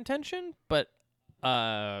always their intention, but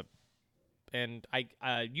and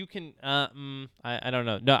you can I don't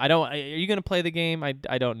know. No, I don't. Are you gonna play the game? I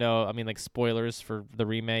don't know. I mean, like spoilers for the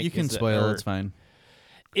remake. You can spoil. It's fine.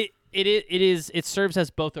 It serves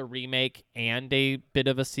as both a remake and a bit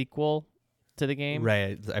of a sequel to the game.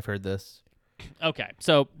 Right. I've heard this. Okay.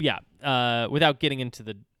 So yeah. Without getting into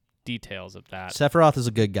the details of that, Sephiroth is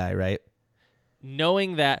a good guy, right?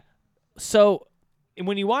 knowing that, so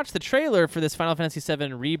when you watch the trailer for this Final Fantasy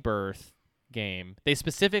VII Rebirth game, they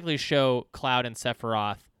specifically show Cloud and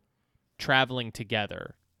Sephiroth traveling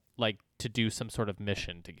together, like to do some sort of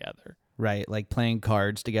mission together. Right, like playing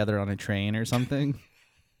cards together on a train or something.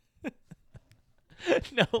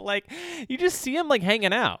 No, like you just see him like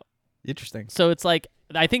hanging out. Interesting. So it's like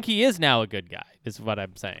I think he is now a good guy, is what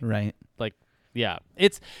I'm saying. Right. Like, yeah,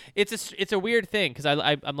 it's a weird thing because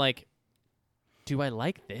I'm like, do I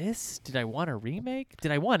like this? Did I want a remake?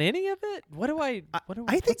 Did I want any of it? I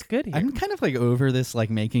what's think good here? I'm kind of like over this,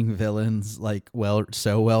 like making villains like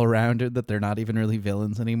so well rounded that they're not even really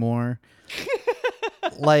villains anymore.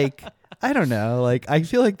 Like, I don't know. Like, I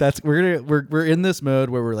feel like we're in this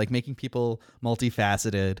mode where we're like making people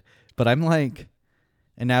multifaceted, but I'm like,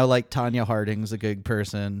 and now like Tanya Harding's a good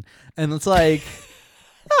person, and it's like.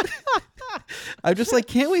 I'm just like,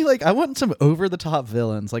 can't we I want some over the top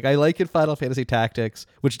villains. Like I like in Final Fantasy Tactics,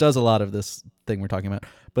 which does a lot of this thing we're talking about,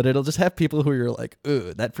 but it'll just have people who you're like,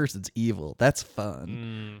 ooh, that person's evil. That's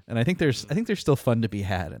fun. And I think there's still fun to be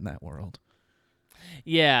had in that world.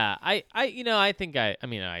 Yeah, I think I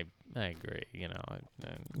agree.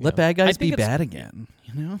 Let bad guys be bad again.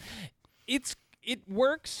 You know, it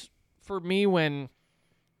works for me when.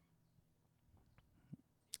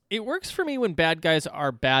 It works for me when bad guys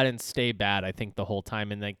are bad and stay bad, I think, the whole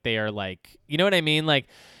time. And, like, they are, like... You know what I mean? Like,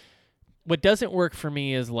 what doesn't work for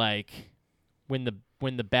me is, like, when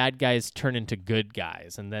the bad guys turn into good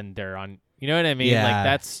guys and then they're on... You know what I mean?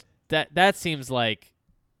 Yeah. Like, that seems like...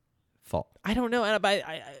 fault. I don't know.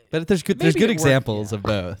 But there's good examples of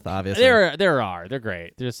both, obviously. There are. They're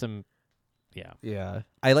great. There's some... Yeah. Yeah.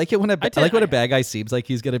 I like it when a bad guy seems like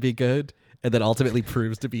he's going to be good and then ultimately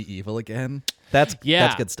proves to be evil again. That's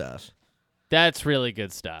good stuff. That's really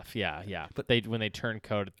good stuff. Yeah. But when they turn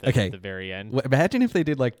code at the very end. Imagine if they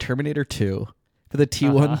did like Terminator 2, but the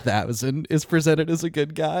T-1000 is presented as a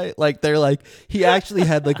good guy. Like they're like, he actually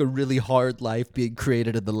had like a really hard life being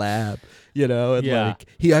created in the lab, you know, and like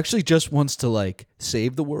he actually just wants to like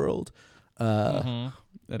save the world.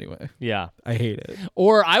 Anyway. Yeah. I hate it.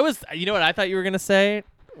 Or you know what I thought you were going to say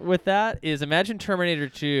with that is imagine Terminator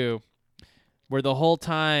 2 where the whole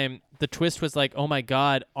time the twist was like, oh my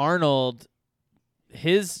God, Arnold,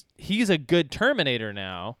 he's a good Terminator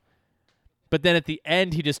now. But then at the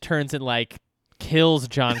end, he just turns and like kills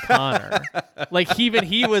John Connor. Like even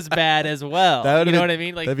he was bad as well. You know what I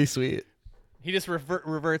mean? Like that'd be sweet. He just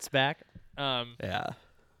reverts back. Yeah.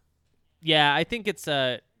 Yeah, I think it's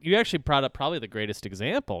you actually brought up probably the greatest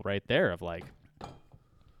example right there of like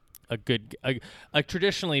a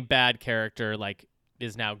traditionally bad character like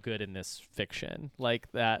is now good in this fiction.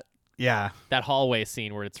 Like that hallway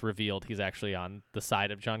scene where it's revealed he's actually on the side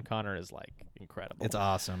of John Connor is like incredible. It's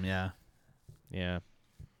awesome, yeah. Yeah.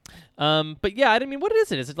 But yeah, I mean, what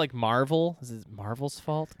is it? Is it like Marvel? Is it Marvel's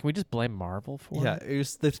fault? Can we just blame Marvel for Yeah, it? it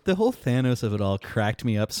was the whole Thanos of it all cracked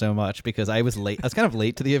me up so much because I was late. I was kind of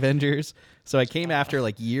late to the Avengers, so I came after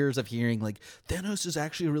like years of hearing like Thanos is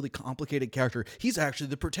actually a really complicated character. He's actually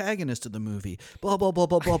the protagonist of the movie. Blah blah blah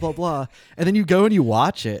blah blah blah blah. And then you go and you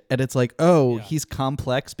watch it, and it's like, oh, he's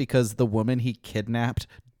complex because the woman he kidnapped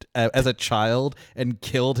as a child and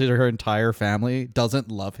killed her entire family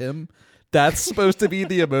doesn't love him. That's supposed to be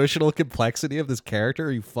the emotional complexity of this character.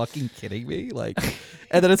 Are you fucking kidding me? Like,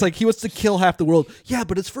 and then it's like he wants to kill half the world. Yeah,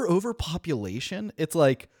 but it's for overpopulation. It's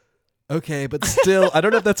like, okay, but still, I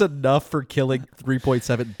don't know if that's enough for killing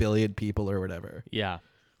 3.7 billion people or whatever. Yeah.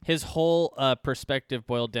 His whole perspective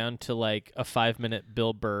boiled down to like a 5-minute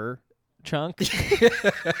Bill Burr chunk.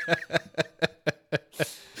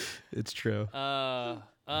 It's true.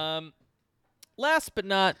 Last but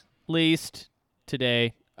not least,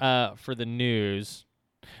 today, for the news,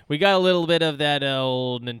 we got a little bit of that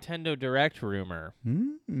old Nintendo Direct rumor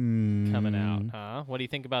coming out, huh? What do you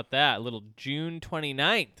think about that? A little June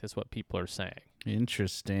 29th is what people are saying.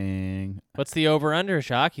 Interesting. What's the over-under,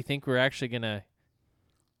 Jacques? You think we're actually going to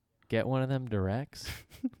get one of them Directs?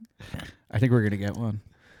 I think we're gonna get one.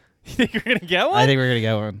 You think we're going to get one? I think we're gonna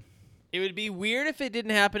get one. It would be weird if it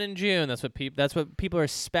didn't happen in June. That's what people are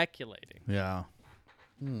speculating. Yeah.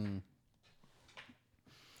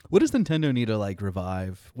 What does Nintendo need to like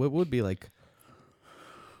revive? What would be like?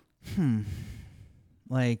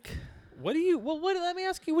 Like, What do you? Well, what? Let me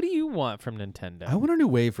ask you. What do you want from Nintendo, I want a new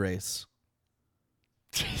Wave Race.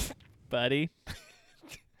 buddy?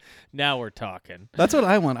 Now we're talking. That's what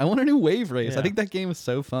I want. I want a new Wave Race. Yeah. I think that game is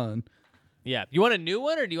so fun. Yeah. You want a new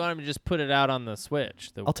one, or do you want them to just put it out on the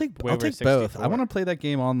Switch? I'll take Wave Race both. 64? I want to play that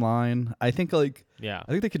game online. I think Yeah.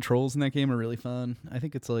 the controls in that game are really fun. I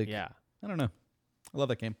think it's like Yeah. I don't know. I love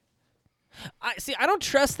that game. I don't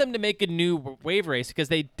trust them to make a new Wave Race because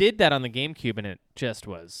they did that on the GameCube and it just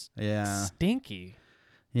was Yeah. stinky.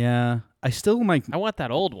 Yeah. I still I want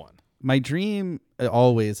that old one. my dream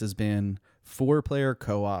always has been 4-player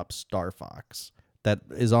co-op Star Fox that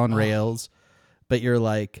is on rails, but you're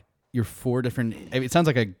 4 different. I mean, it sounds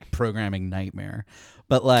like a programming nightmare,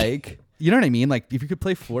 but like, you know what I mean? Like, if you could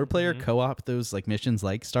play 4-player co-op those like missions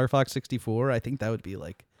like Star Fox 64, I think that would be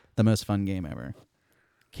like the most fun game ever.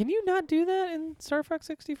 Can you not do that in Star Fox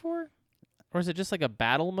 64? Or is it just like a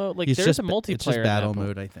battle mode? Like, It's there's a just multiplayer. It's just in battle that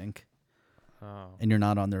mode, I think, Oh. and you're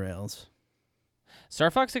not on the rails. Star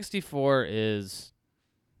Fox 64 is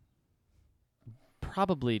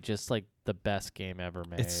probably just like the best game ever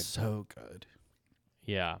made. It's so good.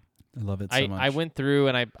 Yeah. I love it so much. I went through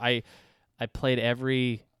and I played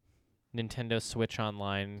every Nintendo Switch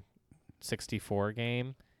Online 64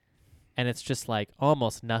 game, and it's just like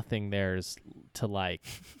almost nothing there's to like,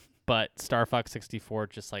 but Star Fox 64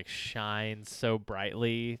 just like shines so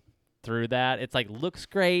brightly through that. It's like looks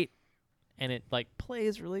great, and it like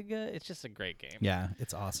plays really good. It's just a great game. Yeah,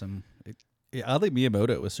 it's awesome. Oddly,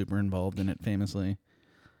 Miyamoto was super involved in it, famously.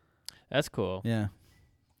 That's cool. Yeah.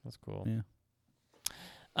 That's cool. Yeah.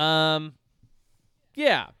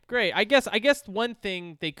 Yeah, great. I guess one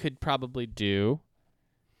thing they could probably do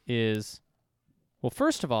is, well,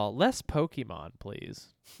 first of all, less Pokemon, please.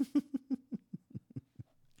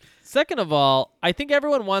 Second of all, I think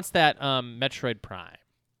everyone wants that Metroid Prime.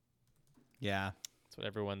 Yeah. That's what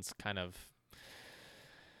everyone's kind of.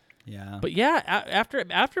 Yeah. But yeah, after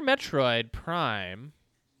Metroid Prime,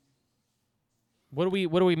 what are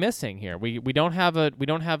we missing here? We don't have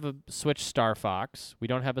a Switch Star Fox. We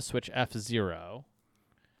don't have a Switch F-Zero.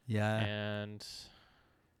 Yeah. And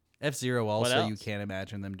F-Zero also, you else? can't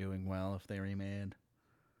imagine them doing well if they remade.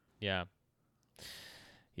 yeah.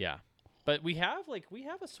 Yeah. But we have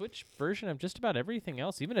a Switch version of just about everything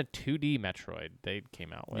else, even a 2D Metroid they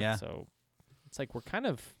came out with. Yeah. So it's like we're kind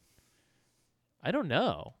of, I don't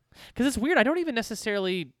know. Cuz it's weird. I don't even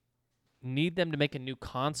necessarily need them to make a new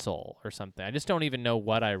console or something. I just don't even know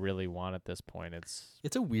what I really want at this point.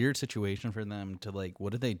 It's a weird situation for them to like,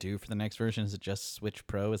 what do they do for the next version? Is it just Switch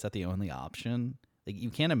Pro? Is that the only option? Like,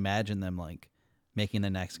 you can't imagine them like making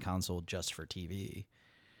the next console just for TV.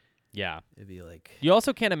 yeah. It'd be like, You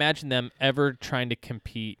also can't imagine them ever trying to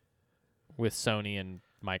compete with Sony and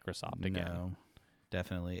Microsoft again. no,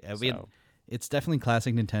 definitely. I mean, So- it's definitely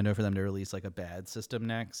classic Nintendo for them to release like a bad system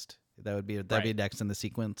next. That'd be Right. next in the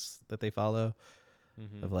sequence that they follow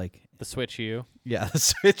of like, The Switch U. yeah, the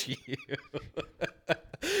Switch U.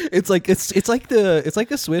 It's like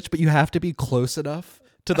a Switch, but you have to be close enough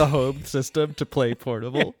to the home system to play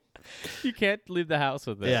portable. You can't leave the house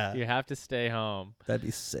with it. Yeah. You have to stay home. That'd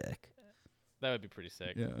be sick. That would be pretty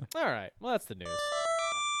sick. Yeah. All right. Well, that's the news.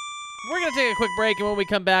 We're going to take a quick break, and when we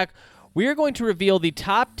come back, we are going to reveal the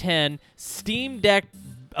top 10 Steam Deck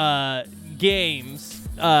games,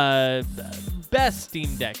 best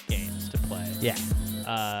Steam Deck games to play. Yeah.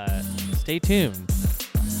 Stay tuned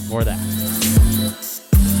for that.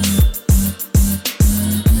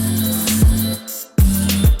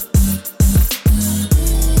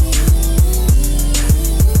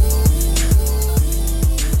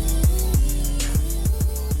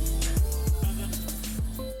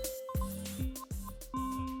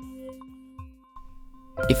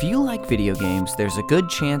 If you like video games, there's a good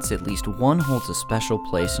chance at least one holds a special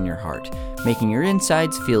place in your heart, making your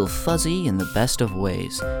insides feel fuzzy in the best of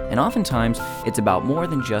ways. And oftentimes, it's about more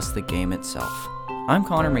than just the game itself. I'm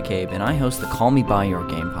Connor McCabe, and I host the Call Me By Your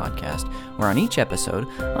Game podcast, where on each episode,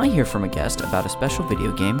 I hear from a guest about a special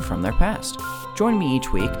video game from their past. Join me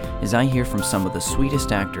each week as I hear from some of the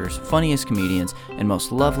sweetest actors, funniest comedians, and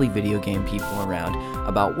most lovely video game people around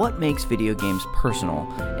about what makes video games personal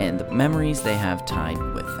and the memories they have tied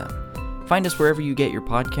with them. Find us wherever you get your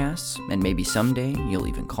podcasts, and maybe someday you'll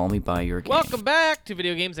even call me by your game. Welcome back to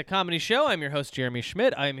Video Games, a Comedy Show. I'm your host, Jeremy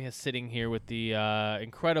Schmidt. I'm sitting here with the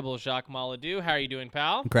incredible Jacques Maladou. How are you doing,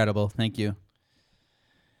 pal? Incredible. Thank you.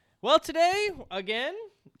 Well, today, again,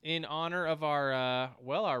 in honor of our,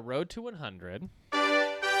 our road to 100,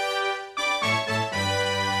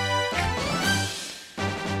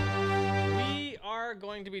 we are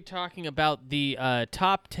going to be talking about the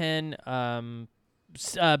top 10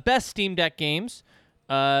 best Steam Deck games.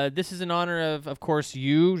 This is in honor of course,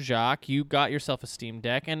 you, Jacques. You got yourself a Steam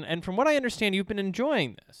Deck, and from what I understand, you've been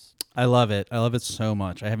enjoying this. I love it. I love it so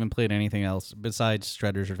much. I haven't played anything else besides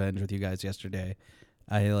Shredder's Revenge with you guys yesterday.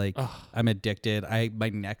 I'm addicted. My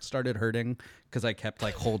neck started hurting because I kept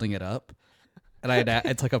holding it up, and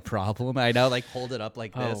it's like a problem. I now hold it up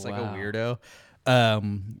like this, like a weirdo.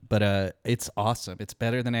 But it's awesome. It's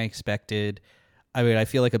better than I expected. I mean, I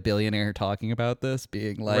feel like a billionaire talking about this,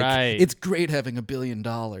 being like, It's great having $1 billion.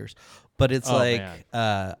 But it's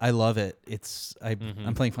I love it.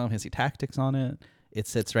 I'm playing Final Fantasy Tactics on it. It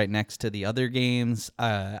sits right next to the other games.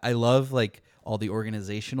 I love all the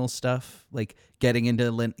organizational stuff, getting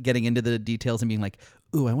into the details and being like,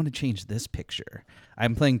 ooh, I want to change this picture.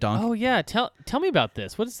 I'm playing Donkey. Oh yeah, tell me about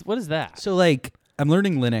this. What is that? So I'm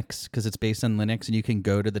learning Linux because it's based on Linux, and you can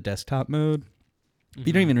go to the desktop mode. Mm-hmm.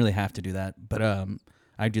 You don't even really have to do that, but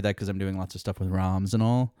I do that because I'm doing lots of stuff with ROMs and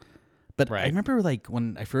all. But I remember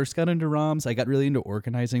when I first got into ROMs, I got really into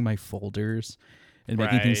organizing my folders and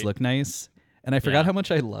making things look nice. And I forgot how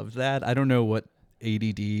much I loved that. I don't know what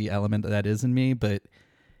ADD element that is in me, but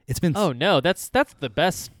it's been... Oh, no, that's the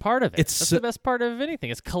best part of it. That's the best part of anything.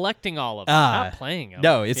 It's collecting all of them, not playing them.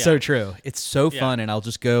 No, it's so true. It's so fun, and I'll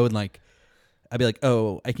just go and I'll be like,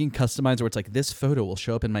 oh, I can customize where it's this photo will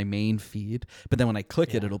show up in my main feed, but then when I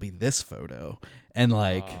click it, it'll be this photo. And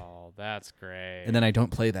oh, that's great. And then I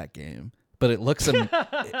don't play that game. But it looks,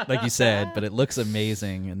 like you said, but it looks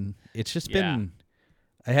amazing. And it's just been,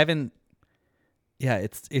 I haven't,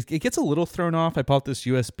 it gets a little thrown off. I bought this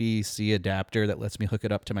USB-C adapter that lets me hook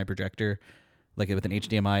it up to my projector, with an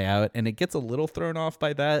HDMI out. And it gets a little thrown off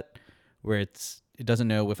by that, where it doesn't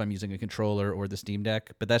know if I'm using a controller or the Steam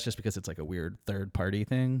Deck, but that's just because it's a weird third-party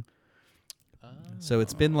thing. Oh. So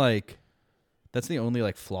it's been that's the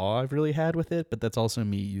only flaw I've really had with it, but that's also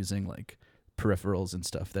me using peripherals and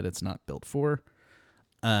stuff that it's not built for.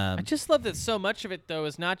 I just love that so much of it, though,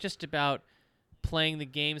 is not just about playing the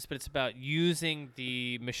games, but it's about using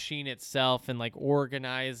the machine itself and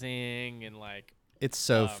organizing and It's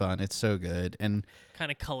so fun. It's so good. And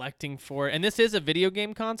kind of collecting for it. And this is a video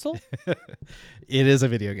game console? It is a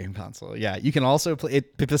video game console. Yeah. You can also play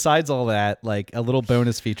it. Besides all that, a little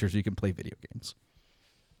bonus features, you can play video games.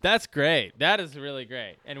 That's great. That is really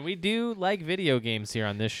great. And we do like video games here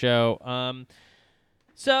on this show.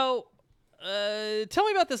 So tell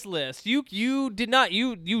me about this list. You did not,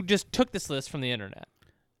 you just took this list from the internet.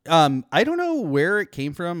 I don't know where it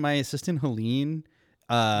came from. My assistant, Helene,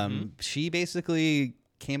 she basically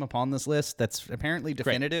came upon this list that's apparently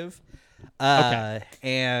definitive. Okay.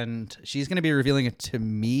 And she's going to be revealing it to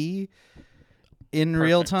me in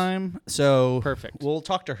real time. So perfect. We'll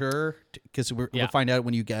talk to her because we'll find out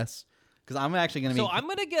when you guess. Because I'm actually going to be... So I'm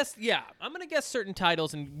going to guess, I'm going to guess certain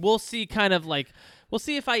titles, and we'll see we'll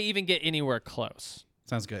see if I even get anywhere close.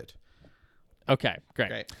 Sounds good. Okay,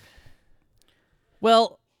 great.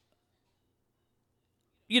 Well,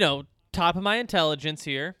 top of my intelligence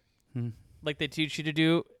here, like they teach you to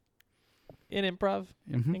do in improv,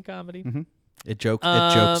 in comedy. Mm-hmm. At joke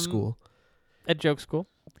school. At joke school.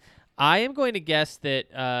 I am going to guess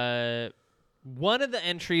that one of the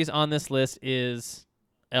entries on this list is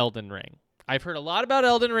Elden Ring. I've heard a lot about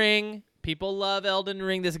Elden Ring. People love Elden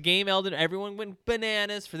Ring. This game, everyone went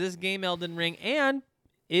bananas for this game, Elden Ring, and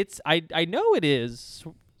I know it is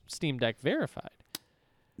Steam Deck verified.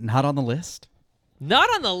 Not on the list. Not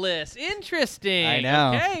on the list. Interesting. I know.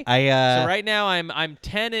 Okay. So right now I'm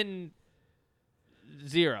 10 and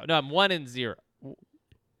 0. No, I'm 1 and 0.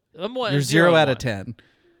 I'm 1. You're 0 out of 10.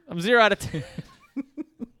 I'm 0 out of 10.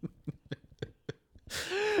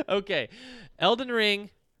 Okay. Elden Ring.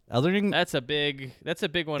 That's a big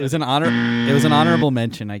one. It was an honorable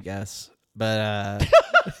mention, I guess. But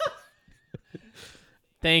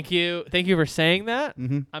Thank you for saying that.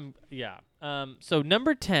 Mm-hmm. So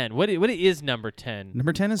number 10. What is number 10?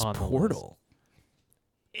 Number 10 is on the Portal.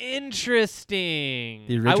 Interesting.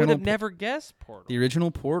 The I would original have never guessed Portal. The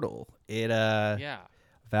original Portal. It yeah.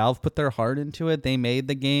 Valve put their heart into it. They made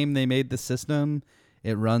the game. They made the system.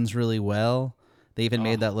 It runs really well. They even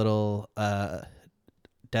made that little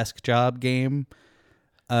desk job game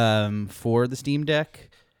for the Steam Deck.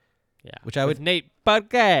 Yeah. Which I would With Nate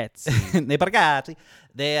Bargatze.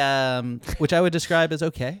 Which I would describe as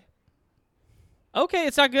okay. Okay,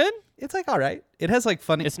 it's not good. It's like all right. It has like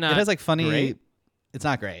funny. It's not It has like funny. great? It's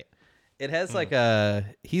not great. It has like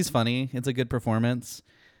he's funny. It's a good performance.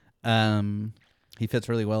 He fits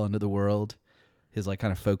really well into the world. His like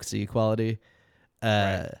kind of folksy quality.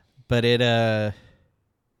 Right. But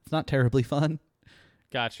it's not terribly fun.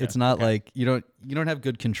 Gotcha. It's not Okay. like you don't have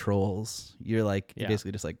good controls. You're like you Yeah.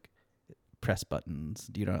 basically just like press buttons.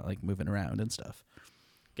 You're not like moving around and stuff.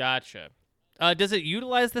 Gotcha. Does it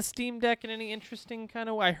utilize the Steam Deck in any interesting kind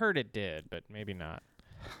of way? I heard it did, but maybe not.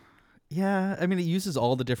 Yeah, I mean it uses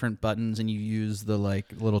all the different buttons and you use the like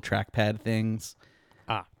little trackpad things.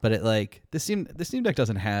 But it like the Steam Deck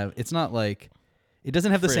doesn't have. It's not like it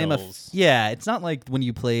doesn't have the same. Frills. Yeah, it's not like when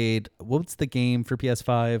you played what's the game for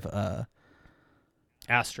PS5?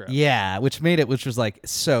 Astro. Yeah, which was like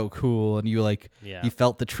so cool, and you like Yeah. you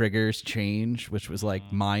felt the triggers change, which was like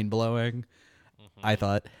mind blowing. I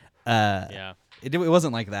thought. Yeah. It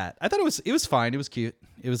wasn't like that. I thought it was fine. It was cute.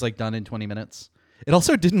 It was like done in 20 minutes. It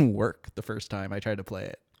also didn't work the first time I tried to play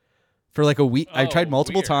it. For like a week, I tried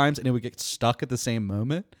multiple weird. times, and it would get stuck at the same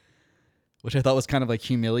moment, which I thought was kind of like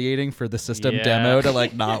humiliating for the system Yeah. demo to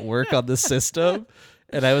like not work on the system.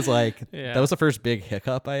 And I was like, Yeah. that was the first big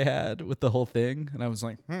hiccup I had with the whole thing. And I was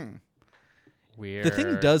like, Weird. The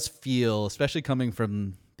thing does feel, especially coming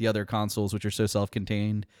from the other consoles, which are so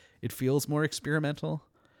self-contained, it feels more experimental.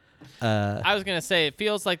 I was gonna say it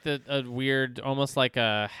feels like a weird, almost like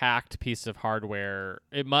a hacked piece of hardware.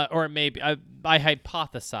 It might, or maybe I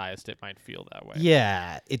hypothesized it might feel that way.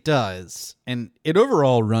 Yeah, it does, and it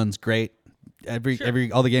overall runs great. All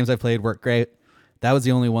the games I played work great. That was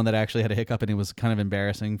the only one that actually had a hiccup, and it was kind of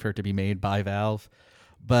embarrassing for it to be made by Valve.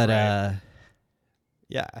 But Right.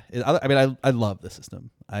 yeah, I mean, I love the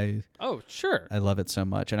system. Oh, sure. I love it so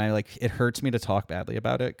much, and I like it hurts me to talk badly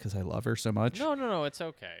about it because I love her so much. No, it's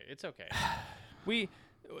okay. It's okay.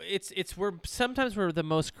 Sometimes we're the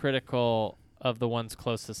most critical of the ones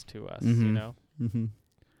closest to us, you know?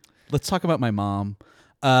 Let's talk about my mom.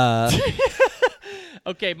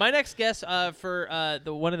 Okay, my next guess for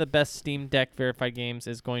one of the best Steam Deck verified games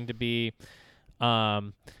is going to be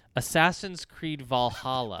Assassin's Creed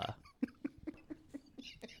Valhalla.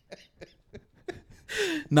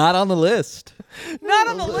 Not on the list. Not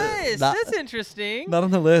on the list. Not- That's interesting. Not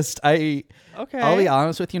on the list. Okay. I'll be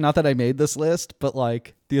honest with you. Not that I made this list, but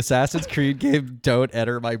like the Assassin's Creed game don't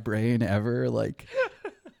enter my brain ever. Like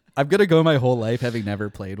I'm gonna go my whole life having never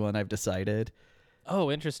played one. I've decided. Oh,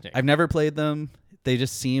 interesting. I've never played them. They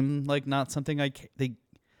just seem like not something I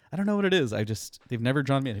don't know what it is. They've never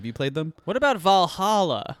drawn me in. Have you played them? What about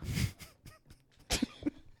Valhalla?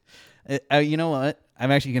 You know what? I'm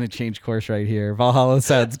actually gonna change course right here. Valhalla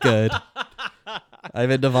sounds good. I'm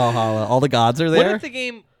into Valhalla. All the gods are there.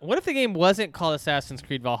 What if the game wasn't called Assassin's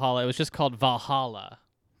Creed Valhalla? It was just called Valhalla.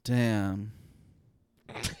 Damn.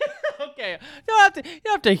 Okay, you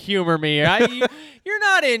don't have to humor me. You're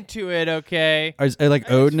not into it, okay? Are like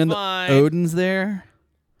That's Odin and fine. Odin's there?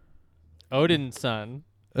 Odin's son.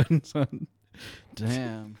 Odin's son.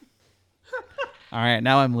 Damn. All right,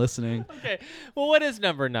 now I'm listening. Okay, well, what is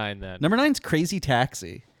number 9 then? Number 9's Crazy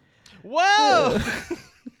Taxi. Whoa!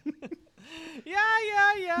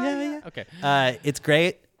 Yeah. Okay. It's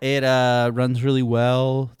great. It runs really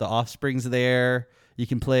well. The Offspring's there. You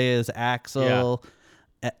can play as Axel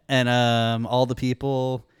and all the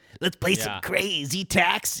people. Let's play some Crazy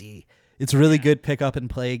Taxi. It's a really good pick up and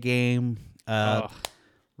play game.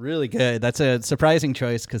 Really good. That's a surprising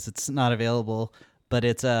choice because it's not available, but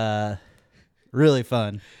it's really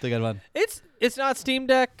fun. It's a good one. It's not Steam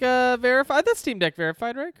Deck verified. That's Steam Deck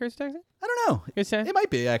verified, right? Crazy Taxi? I don't know. Crazy Taxi? It might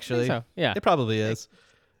be actually. so. Yeah. It probably is.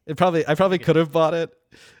 I probably could have bought it.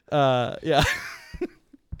 Yeah.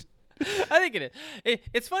 I think it is.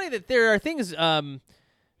 It's funny that there are things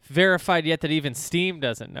verified yet that even Steam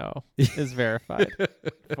doesn't know is verified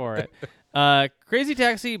for it. Crazy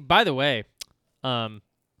Taxi, by the way,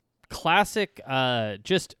 classic.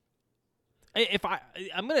 Just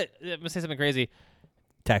I'm gonna say something crazy.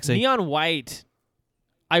 Taxi. Neon White,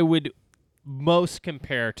 I would most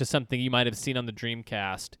compare to something you might have seen on the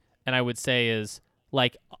Dreamcast, and I would say is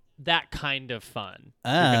like that kind of fun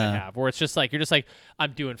you're gonna have, where it's just like you're just like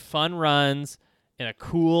I'm doing fun runs in a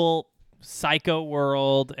cool psycho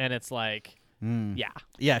world, and it's like yeah.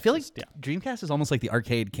 I feel like Dreamcast is almost like the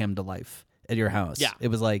arcade came to life at your house. Yeah. It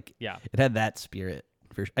was like it had that spirit.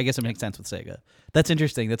 I guess it makes sense with Sega. That's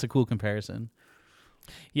interesting. That's a cool comparison.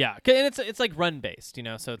 Yeah, and it's like run based,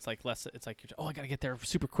 so it's like less. It's like I gotta get there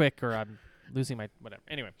super quick, or I'm losing my whatever.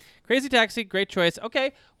 Anyway, Crazy Taxi, great choice.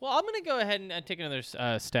 Okay, well I'm gonna go ahead and take another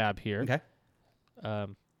stab here. Okay.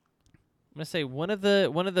 I'm gonna say one of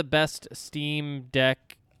the best Steam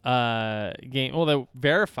Deck game, well, the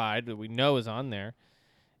verified that we know is on there,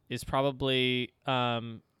 is probably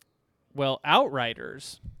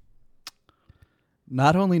Outriders.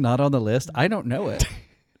 Not only not on the list, I don't know it.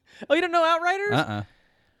 Oh, you don't know Outriders?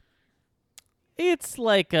 It's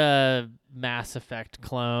like a Mass Effect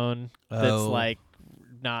clone that's like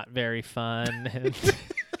not very fun.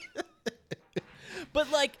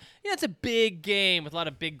 But like, it's a big game with a lot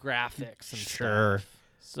of big graphics and stuff.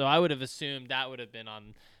 So I would have assumed that would have been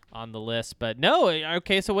on the list, but no.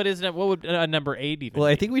 Okay, so what would number 8 even? Well,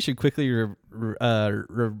 be? I think we should quickly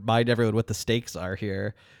remind everyone what the stakes are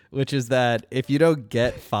here, which is that if you don't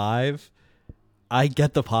get 5, I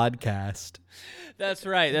get the podcast. That's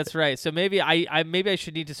right. So maybe I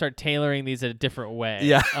should need to start tailoring these a different way.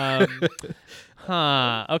 Yeah.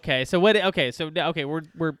 Okay. So what? Okay. So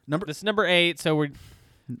we're this is number 8. So we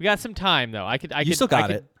got some time though. You still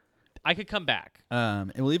got it. I could come back.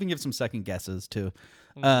 And we'll even give some second guesses too.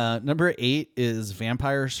 Number 8 is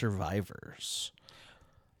Vampire Survivors.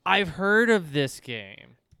 I've heard of this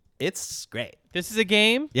game. It's great. This is a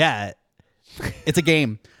game? Yeah. It's a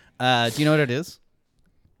game. Do you know what it is?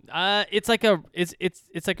 It's like a is it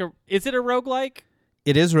a roguelike?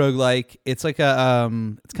 It is roguelike. It's like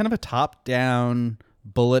it's kind of a top-down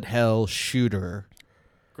bullet hell shooter.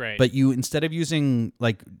 Great. But you, instead of using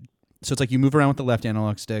so it's like you move around with the left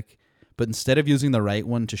analog stick, but instead of using the right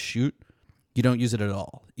one to shoot, you don't use it at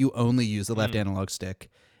all. You only use the left analog stick,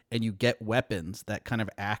 and you get weapons that kind of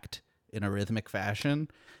act in a rhythmic fashion.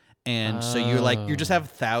 And so you just have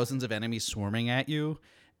thousands of enemies swarming at you,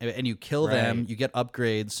 and you kill them. You get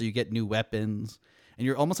upgrades, so you get new weapons, and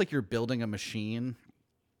you're almost like you're building a machine.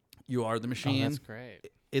 You are the machine. Oh, that's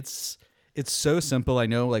great. It's so simple. I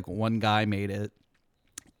know one guy made it,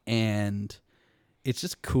 and it's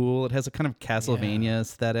just cool. It has a kind of Castlevania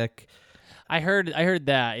aesthetic. I heard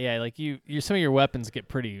that. Yeah, like you some of your weapons get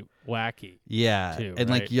pretty wacky. Yeah, too, and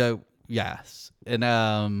right? yes,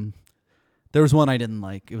 and there was one I didn't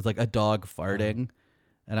like. It was like a dog farting,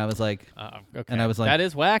 and I was like, okay. And I was like, that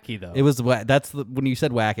is wacky though. It was when you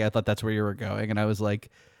said wacky, I thought that's where you were going, and I was like,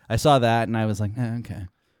 I saw that, and I was like, okay, I'm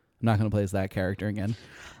not gonna play as that character again.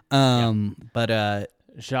 But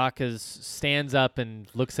Jacques stands up and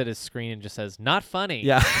looks at his screen and just says, "Not funny."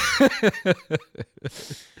 yeah.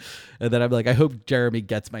 And then I'm like, I hope Jeremy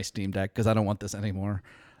gets my Steam Deck because I don't want this anymore.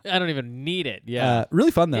 I don't even need it. Yeah. Really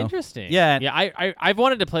fun though. Interesting. Yeah. Yeah. I've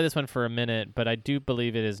wanted to play this one for a minute, but I do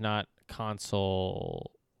believe it is not console.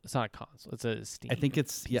 It's not a console. It's a Steam. I think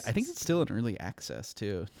it's still in early access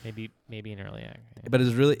too. Maybe in early access. But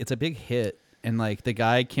it's a big hit, and the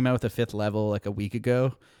guy came out with a 5th level a week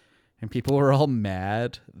ago, and people were all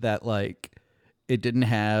mad that it didn't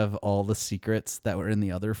have all the secrets that were in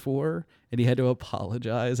the other 4, and he had to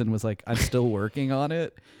apologize and was like, I'm still working on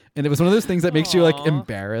it. And it was one of those things that makes you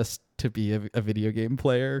embarrassed to be a video game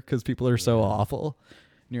player because people are so awful.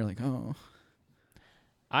 And you're like, oh.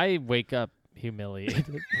 I wake up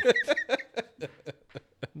humiliated.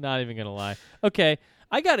 Not even gonna lie. Okay,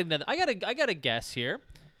 I got a guess here.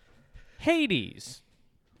 Hades.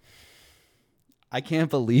 I can't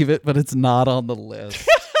believe it, but it's not on the list.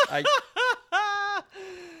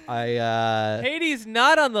 Hades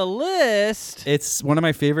not on the list. It's one of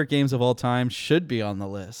my favorite games of all time. Should be on the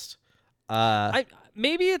list.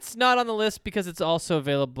 Maybe it's not on the list because it's also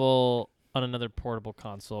available on another portable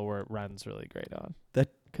console where it runs really great on.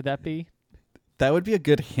 Could that be? That would be a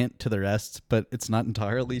good hint to the rest, but it's not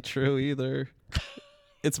entirely true either.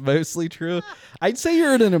 It's mostly true. I'd say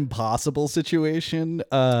you're in an impossible situation.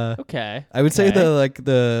 Okay. I would say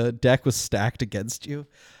the deck was stacked against you.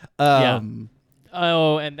 Yeah.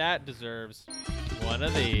 Oh, and that deserves one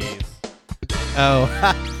of these. Oh,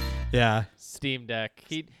 yeah. Steam Deck.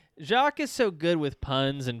 Jacques is so good with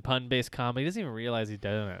puns and pun-based comedy. He doesn't even realize he's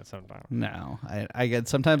doing that sometimes. No,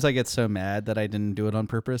 sometimes I get so mad that I didn't do it on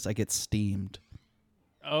purpose. I get steamed.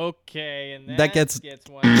 Okay, and That gets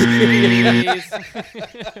one of these.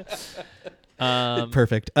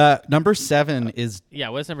 Perfect. Number 7 is Yeah,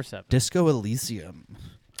 what's number 7? Disco Elysium.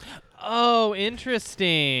 Oh,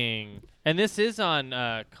 interesting. And this is on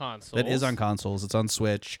consoles. That is on consoles. It's on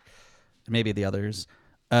Switch. Maybe the others.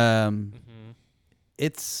 Have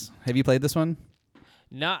you played this one?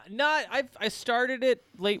 I started it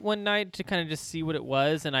late one night to kind of just see what it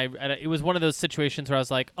was, and it was one of those situations where I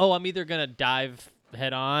was like, oh, I'm either gonna dive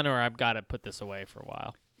head on or I've got to put this away for a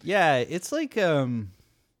while. Yeah, it's like I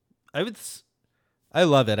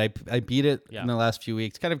love it. I beat it in the last few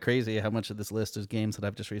weeks. Kind of crazy how much of this list is games that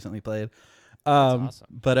I've just recently played. That's awesome.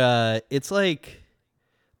 But it's like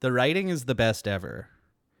the writing is the best ever.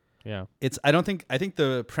 Yeah. I think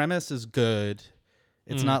the premise is good.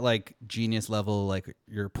 It's not like genius level like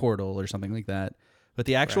your Portal or something like that. But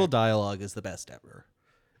the actual dialogue is the best ever.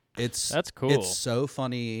 That's cool. It's so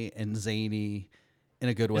funny and zany in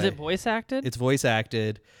a good way. Is it voice acted? It's voice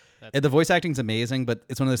acted. And the voice acting's amazing, but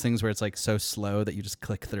it's one of those things where it's like so slow that you just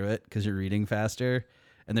click through it because you're reading faster.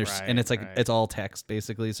 And it's like it's all text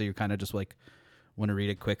basically, so you kind of just like want to read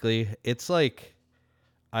it quickly. It's like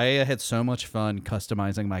I had so much fun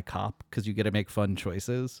customizing my cop because you get to make fun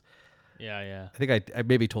choices. Yeah. I think I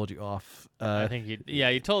maybe told you off. I think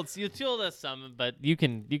you told us some, but you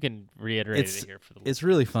can reiterate it here for the. It's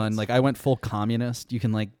really fun. Like I went full communist. You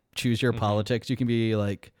can like choose your politics. You can be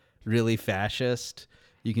like really fascist.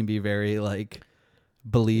 You can be very like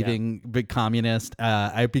believing big communist.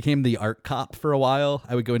 I became the art cop for a while.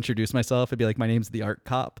 I would go introduce myself and be like, my name's the art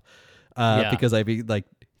cop, because I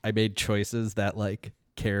made choices that like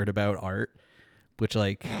cared about art. Which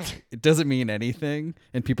like it doesn't mean anything,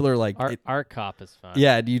 and people are like, "Art cop is fun."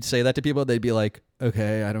 Yeah, you'd say that to people, they'd be like,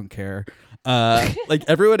 "Okay, I don't care." Like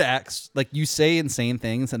everyone acts like you say insane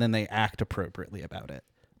things, and then they act appropriately about it.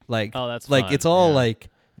 Like, oh, that's like fun. It's all like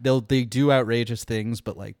they do outrageous things,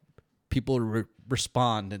 but like people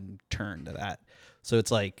respond and turn to that. So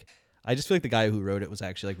it's like I just feel like the guy who wrote it was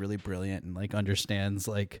actually like really brilliant and like understands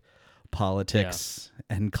like politics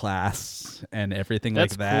and class and everything.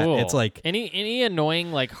 That's like that. Cool. It's like any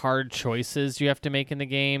annoying like hard choices you have to make in the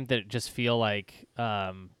game that just feel like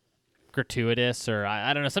gratuitous, or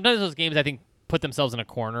I don't know. Sometimes those games I think put themselves in a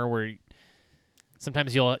corner where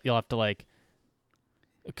sometimes you'll have to like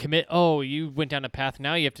commit. Oh, you went down a path.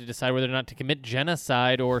 Now you have to decide whether or not to commit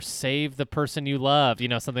genocide or save the person you loved. You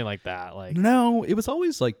know, something like that. Like no, it was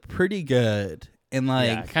always like pretty good and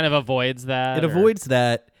like kind of avoids that. It avoids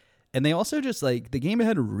that. And they also just like the game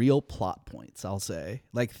had real plot points, I'll say.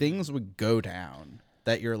 Like things would go down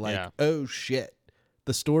that you're like, oh shit.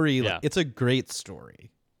 The story, like, it's a great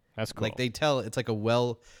story. That's cool. Like they tell, it's like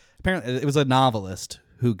apparently it was a novelist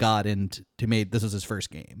who got into, this was his first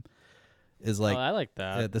game. Is like, I like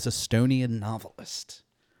that. This Estonian novelist.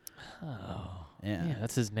 Oh. Yeah.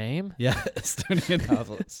 That's his name? Yeah, Estonian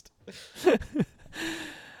novelist.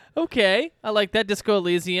 Okay, I like that. Disco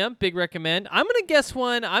Elysium, big recommend. I'm gonna guess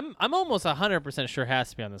one. I'm almost 100% sure has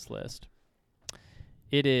to be on this list.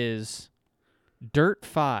 It is Dirt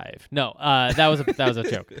 5. No, that was a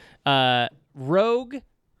joke. Rogue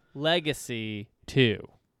Legacy 2.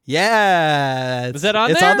 Yeah, is that on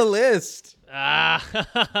there? It's on the list. Now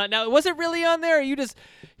was it really on there? Or are you just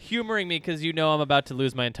humoring me because you know I'm about to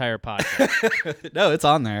lose my entire podcast? No, it's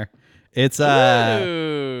on there. It's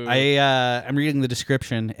I'm reading the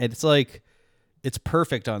description. It's like it's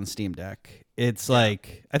perfect on Steam Deck. It's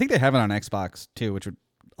like I think they have it on Xbox too, which would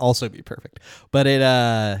also be perfect. But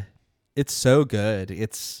it's so good.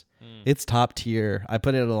 It's top tier. I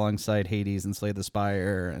put it alongside Hades and Slay the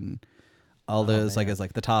Spire and all those like as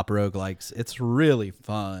like the top roguelikes. It's really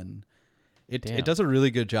fun. It does a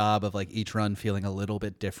really good job of like each run feeling a little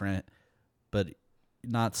bit different, but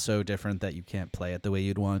not so different that you can't play it the way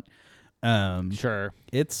you'd want. Sure.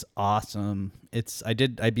 It's awesome. I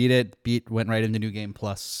beat it, went right into New Game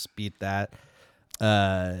Plus, beat that.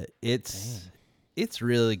 It's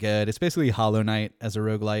really good. It's basically Hollow Knight as a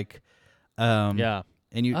roguelike. And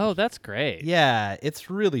oh, that's great. Yeah, it's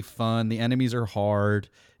really fun. The enemies are hard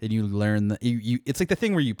and you learn it's like the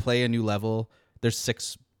thing where you play a new level. There's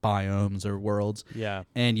 6 biomes or worlds. Yeah.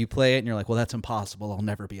 And you play it and you're like, well, that's impossible. I'll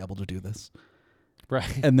never be able to do this.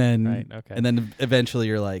 Right. And then right. Okay. and then eventually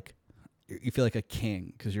you're like, you feel like a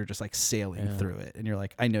king because you're just like sailing through it, and you're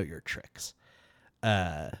like, I know your tricks.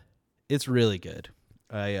 It's really good.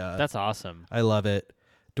 That's awesome. I love it.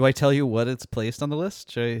 Do I tell you what it's placed on the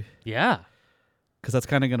list? Yeah. Because that's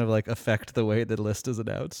kind of going to like affect the way the list is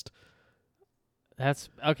announced. That's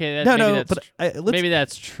okay. Maybe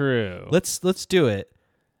that's true. Let's do it.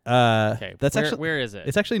 Okay. That's where is it?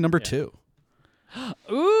 It's actually number 2.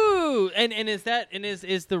 Ooh, and is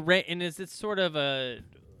it sort of a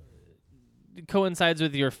coincides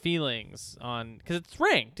with your feelings on because it's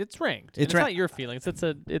ranked. It's not your feelings. It's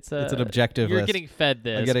an objective You're list. getting fed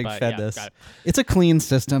this. I'm getting fed yeah, this. got it. It's a clean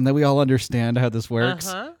system that we all understand how this works.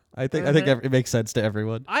 Uh-huh. I think it makes sense to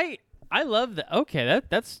everyone. I love that. Okay,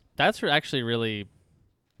 that's actually really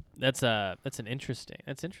that's interesting.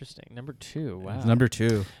 Number 2. Wow. It's number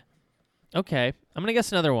 2. Okay, I'm gonna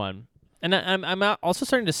guess another one, and I'm also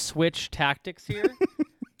starting to switch tactics here.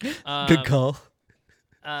 Good call.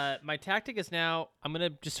 My tactic is now I'm gonna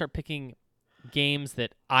just start picking games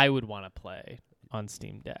that I would want to play on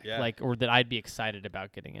Steam Deck, or that I'd be excited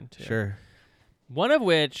about getting into. Sure. One of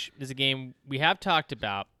which is a game we have talked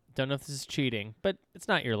about. Don't know if this is cheating, but it's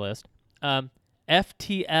not your list.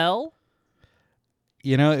 FTL.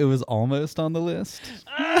 You know, it was almost on the list.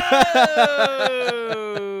 Oh,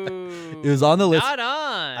 It was on the list. Not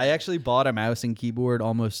on. I actually bought a mouse and keyboard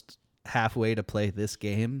almost halfway to play this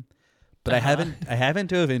game, but I haven't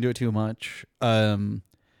dove into it too much.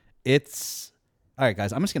 It's all right,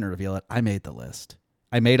 guys. I'm just gonna reveal it. I made the list.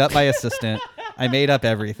 I made up my assistant. I made up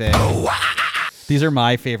everything. These are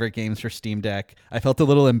my favorite games for Steam Deck. I felt a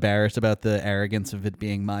little embarrassed about the arrogance of it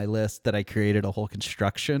being my list that I created a whole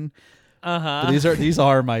construction. But these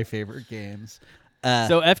are my favorite games.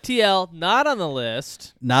 So FTL not on the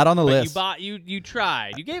list. Not on the list. You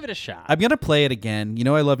tried. You gave it a shot. I'm gonna play it again. You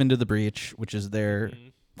know, I love Into the Breach, which is their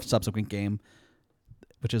subsequent game,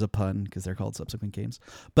 which is a pun because they're called subsequent games.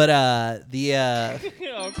 But okay.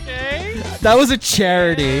 That was a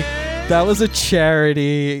charity. That was a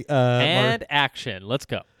charity. And action. Let's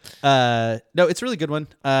go. No, it's a really good one.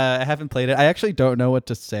 I haven't played it. I actually don't know what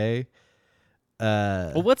to say.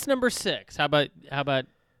 Well, what's number 6? How about?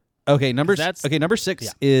 Okay, number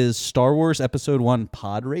 6 is Star Wars Episode 1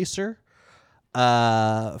 Pod Racer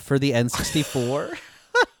for the N64.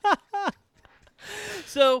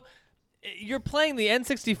 So you're playing the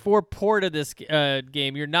N64 port of this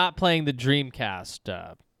game. You're not playing the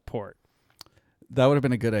Dreamcast port. That would have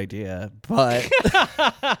been a good idea, but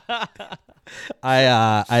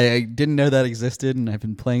I didn't know that existed, and I've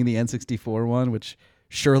been playing the N64 one, which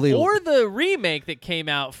surely or the remake that came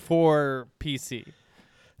out for PC.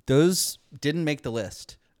 Those didn't make the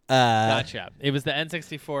list. Gotcha. It was the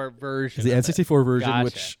N64 version. The N64 version, gotcha.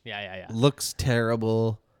 which yeah. looks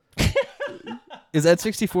terrible. Is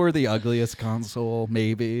N64 the ugliest console?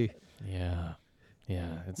 Maybe. Yeah.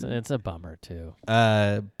 It's a bummer too.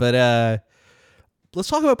 But let's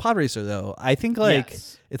talk about Pod Racer though. I think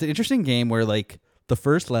it's an interesting game where like the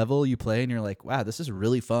first level you play and you're like, wow, this is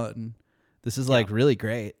really fun. This is like really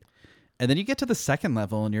great. And then you get to the second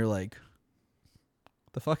level and you're like,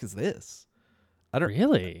 the fuck is this? I don't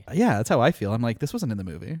really. Yeah, that's how I feel. I'm like, this wasn't in the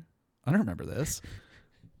movie. I don't remember this.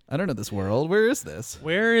 I don't know this world. Where is this?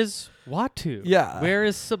 Where is Watu? Yeah. Where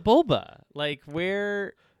is Sebulba? Like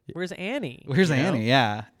where's Annie? Where's Annie?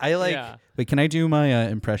 Yeah. Wait, can I do my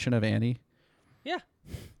impression of Annie? Yeah.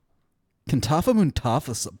 Kantafa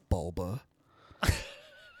Muntafa Sebulba.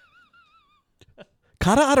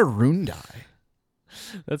 Kata Adarundai.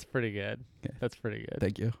 That's pretty good. Okay. That's pretty good.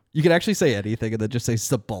 Thank you. You can actually say anything and then just say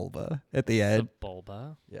Sebulba at the end.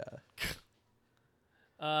 Sebulba. Yeah.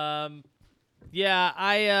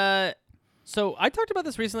 Yeah, so I talked about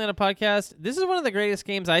this recently on a podcast. This is one of the greatest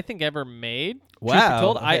games I think ever made. Wow. Truth be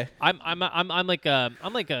told, okay. I'm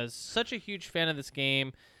such a huge fan of this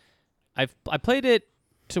game. I played it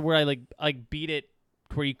to where I like beat it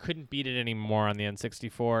to where you couldn't beat it anymore on the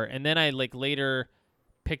N64, and then I later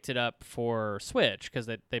picked it up for Switch because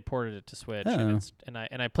they ported it to Switch, and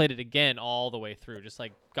I played it again all the way through, just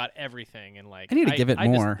got everything and I need to give it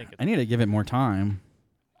more. I need to give it more time.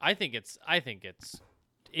 I think it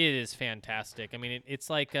is fantastic. I mean, it's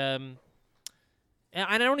like and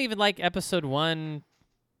I don't even like Episode 1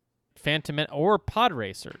 Phantom or Pod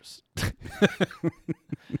Racers.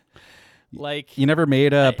 You never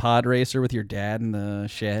made a pod racer with your dad in the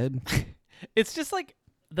shed? It's just like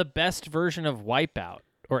the best version of Wipeout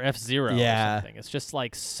or F-Zero or something. It's just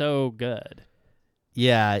so good.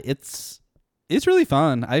 Yeah, it's really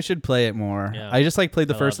fun. I should play it more. Yeah. I just played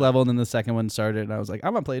the first level and then the second one started and I was like,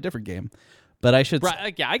 I'm going to play a different game. But I should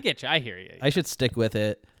Right, yeah, I get you. I hear you. I should stick with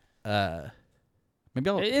it. Maybe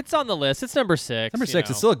I'll. It's on the list. It's number 6. Number you 6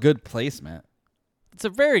 know. is still a good placement. It's a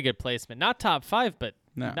very good placement. Not top 5, but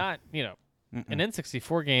No. not, an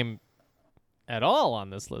N64 game at all on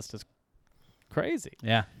this list is crazy.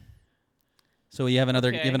 Yeah. So you have another.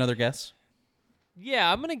 Okay. You have another guess?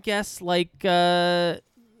 Yeah, I'm gonna guess like a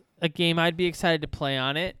game I'd be excited to play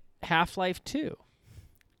on it. Half-Life 2.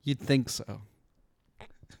 You'd think so.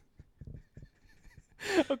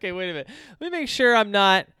 Okay, wait a minute. Let me make sure I'm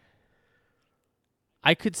not.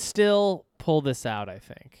 I could still pull this out, I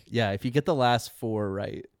think. Yeah, if you get the last 4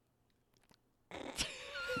 right.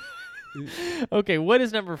 Okay, what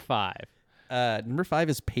is number 5? Number 5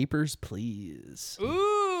 is Papers, Please.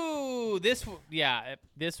 Ooh, this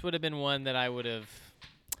would have been one that I would have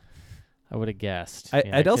guessed.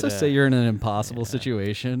 I'd also say you're in an impossible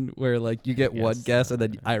situation where like you get one guess and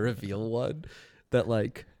then I reveal one that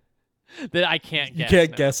like that I can't you guess.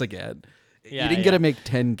 can't now. guess again. Yeah, you didn't get to make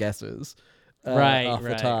 10 guesses. Off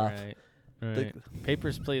the top. Right.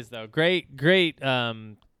 Papers, Please, though. Great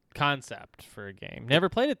concept for a game. Never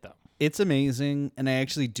played it though. It's amazing, and I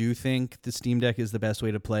actually do think the Steam Deck is the best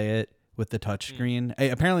way to play it with the touchscreen.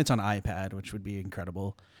 Apparently, it's on iPad, which would be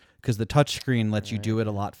incredible because the touchscreen lets you do it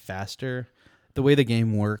a lot faster. The way the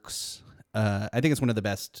game works, I think it's one of the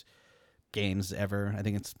best games ever. I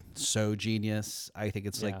think it's so genius. I think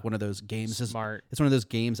it's like one of those games. Smart. It's one of those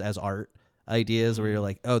games as art ideas where you're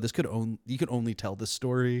like, oh, you could only tell this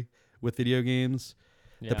story with video games.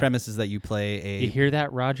 Yeah. The premise is that you play You hear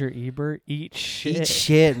that, Roger Ebert? Eat shit. Eat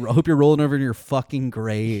shit. I hope you're rolling over in your fucking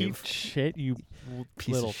grave. Eat shit, you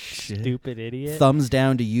Piece little of shit. stupid idiot. Thumbs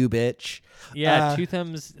down to you, bitch. Yeah, two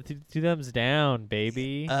thumbs down,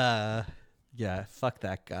 baby. Yeah, fuck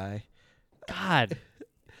that guy. God.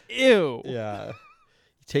 Ew. Yeah.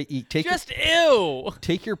 Take Just ew.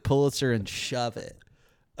 take your Pulitzer and shove it.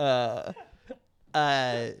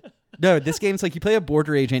 No, this game's like you play a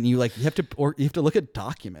border agent and you have to look at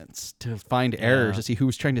documents to find errors to see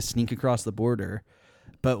who's trying to sneak across the border.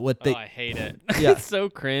 But what they I hate it. Yeah. It's so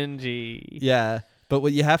cringy. Yeah, but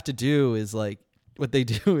what you have to do is like what they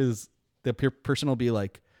do is the person will be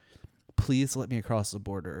like, please let me across the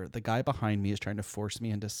border. The guy behind me is trying to force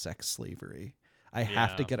me into sex slavery. I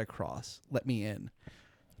have to get across. Let me in.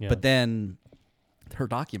 Yeah. But then her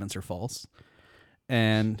documents are false.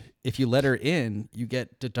 And if you let her in, you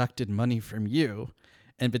get deducted money from you.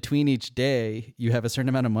 And between each day, you have a certain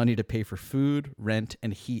amount of money to pay for food, rent,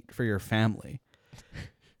 and heat for your family.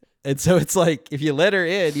 And so it's like, if you let her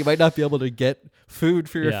in, you might not be able to get food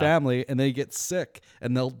for your family, and they get sick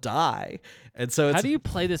and they'll die. And so how do you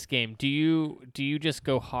play this game? Do you just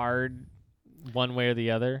go hard one way or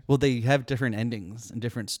the other? Well, they have different endings and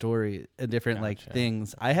different story and different like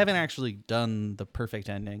things. I haven't actually done the perfect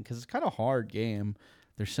ending because it's kind of a hard game.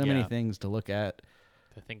 There's so many things to look at,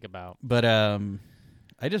 to think about. But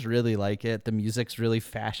I just really like it. The music's really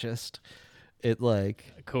fascist. It like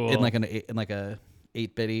cool in like a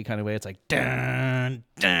 8-bitty kind of way. It's like dun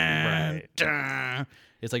dun dun.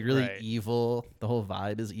 It's like really evil. The whole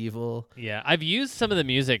vibe is evil. Yeah, I've used some of the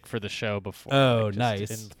music for the show before. Oh, like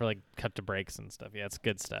nice. for like cut to breaks and stuff. Yeah, it's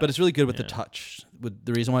good stuff. But it's really good with the touch.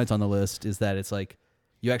 The reason why it's on the list is that it's like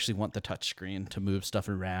you actually want the touch screen to move stuff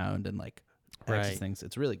around and like access things.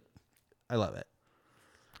 It's really, I love it.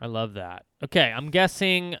 I love that. Okay, I'm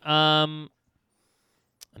guessing another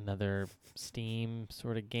Steam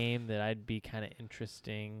sort of game that I'd be kind of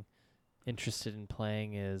interested in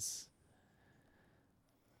playing is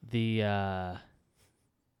the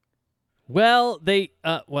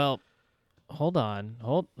hold on.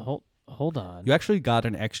 You actually got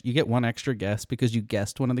you get one extra guess because you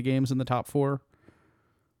guessed one of the games in the top 4.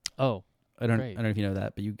 Oh, I don't know if you know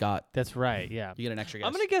that, but you got. That's right. Yeah, you get an extra guess.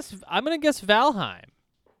 I'm gonna guess Valheim.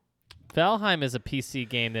 Valheim is a PC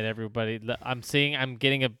game that I'm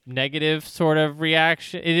getting a negative sort of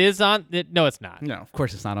reaction. It is on. No, it's not. No, of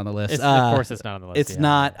course it's not on the list. Of course it's not on the list. It's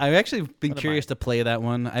not. I've actually been curious to play that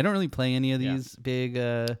one. I don't really play any of these big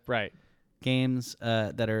games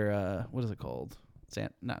that are what is it called?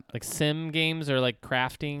 Not like sim games or like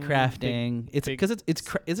crafting. It's because it's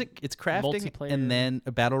crafting multiplayer. and then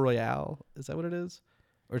a battle royale. Is that what it is?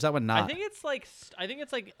 Or is that one not? I think it's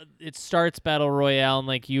like it starts battle royale and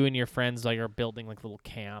like you and your friends like are building like little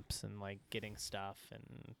camps and like getting stuff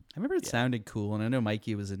and. I remember it sounded cool, and I know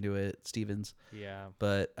Mikey was into it, Stevens. Yeah.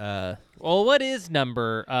 But well, what is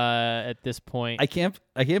number at this point? I can't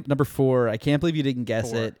number 4. I can't believe you didn't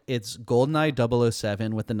guess it. It's GoldenEye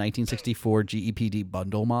 007 with the 1964 GEPD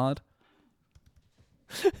bundle mod.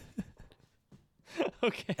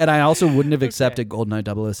 Okay. And I also wouldn't have accepted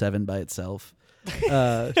GoldenEye 007 by itself.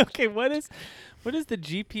 Okay, what is the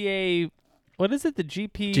GPA What is it? The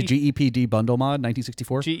GP GEPD bundle mod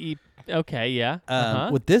 1964. GE. Okay,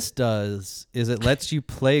 yeah. What this does is it lets you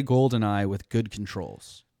play GoldenEye with good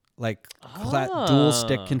controls, like dual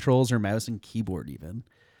stick controls or mouse and keyboard even.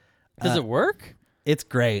 Does it work? It's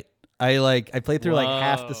great. I played through like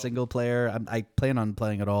half the single player. I plan on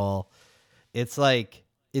playing it all. It's like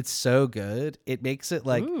it's so good. It makes it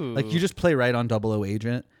like you just play right on 00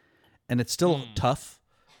 Agent, and it's still tough,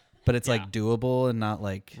 but it's like doable and not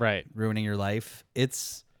like ruining your life.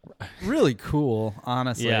 It's really cool,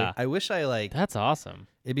 honestly. Yeah. I wish I like. That's awesome.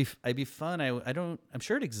 It'd be fun. I'm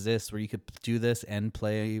sure it exists where you could do this and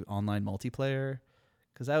play online multiplayer,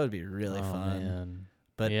 because that would be really fun. Man.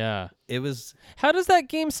 But yeah, it was. How does that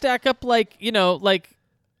game stack up? Like, I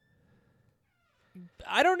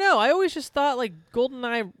don't know. I always just thought like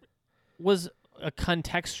GoldenEye was a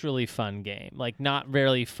contextually fun game, like not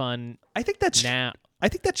really fun. I think that's now. I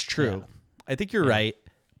think that's true. Yeah. I think you're right.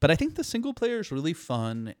 But I think the single player is really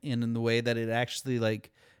fun in the way that it actually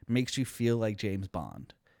like makes you feel like James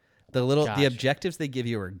Bond. The objectives they give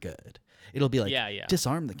you are good. It'll be like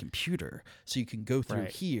disarm the computer so you can go through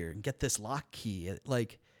here and get this lock key.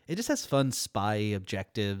 It just has fun spy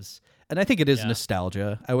objectives, and I think it is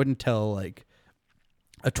nostalgia. I wouldn't tell like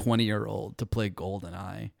a 20-year-old to play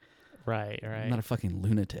GoldenEye. Right. I'm not a fucking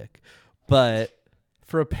lunatic, but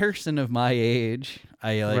for a person of my age,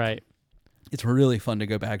 I like. It's really fun to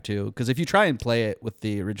go back to, because if you try and play it with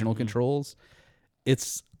the original controls,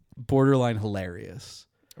 it's borderline hilarious.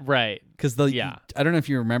 Right. Because I don't know if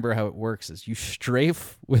you remember how it works. Is you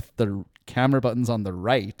strafe with the camera buttons on the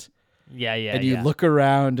right. And you look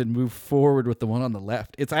around and move forward with the one on the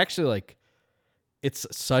left. It's actually like, it's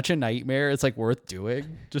such a nightmare. It's like worth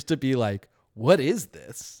doing just to be like, what is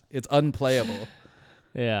this? It's unplayable.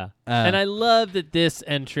 Yeah. And I love that this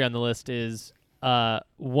entry on the list is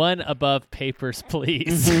one above Papers,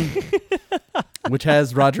 Please. Which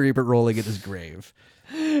has Roger Ebert rolling in his grave.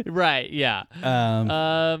 Right, yeah.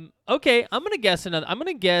 Okay, I'm gonna guess another. I'm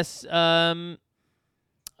gonna guess the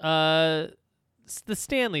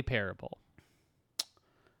Stanley Parable.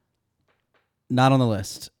 Not on the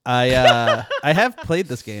list. I have played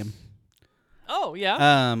this game. Oh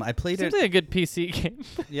yeah. I played Seems it. like a good PC game.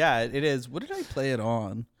 Yeah, it is. What did I play it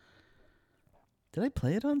on? Did I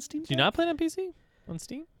play it on Steam? Do you not play it on PC? On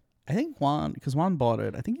Steam? I think Juan bought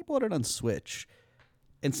it. I think he bought it on Switch.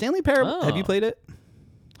 And Stanley Parable, have you played it?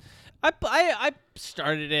 I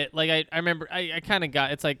started it. Like I remember I kind of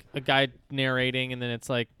got, it's like a guy narrating, and then it's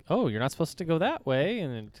like, oh, you're not supposed to go that way,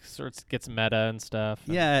 and it sort of gets meta and stuff.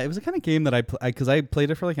 Yeah, it was the kind of game that because I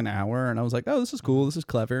played it for like an hour, and I was like, oh, this is cool, this is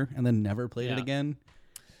clever, and then never played it again.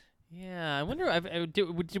 Yeah, I wonder.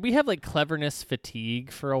 Did we have like cleverness fatigue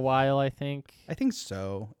for a while? I think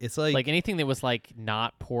so. It's like anything that was like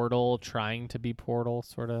not Portal, trying to be Portal,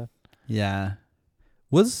 sort of. Yeah.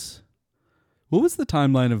 What was the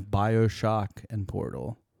timeline of BioShock and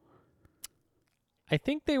Portal? I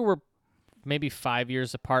think they were maybe 5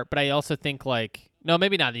 years apart, but I also think no,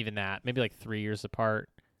 maybe not even that. Maybe like 3 years apart.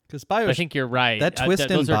 Because I think you're right. That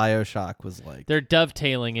twist in BioShock was like, they're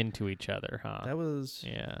dovetailing into each other, huh? That was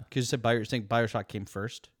because you said BioShock came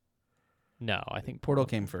first. No, I think Portal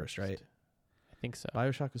came first, right? I think so.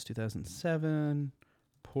 BioShock was 2007.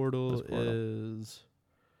 Portal is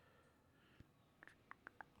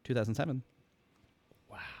 2007.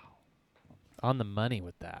 Wow, on the money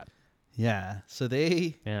with that. Yeah. So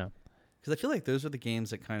because I feel like those are the games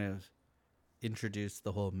that kind of introduced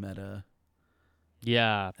the whole meta.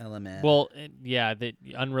 Yeah. Element. Well, the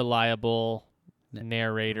unreliable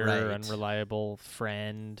narrator, unreliable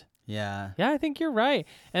friend. Yeah. Yeah, I think you're right.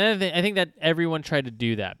 And I think that everyone tried to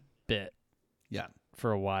do that bit. Yeah.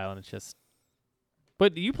 For a while, and it's just.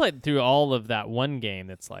 But you played through all of that one game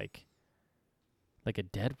that's like a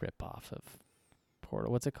dead ripoff of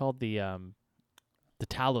Portal. What's it called? The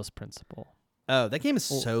Talos Principle. Oh, that game is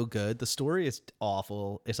so good. The story is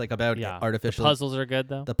awful. It's like about artificial. The puzzles are good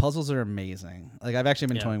though. The puzzles are amazing. Like I've actually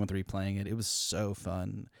been toying with replaying it. It was so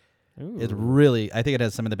fun. Ooh. I think it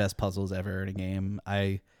has some of the best puzzles ever in a game.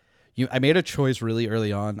 I made a choice really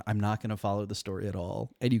early on. I'm not going to follow the story at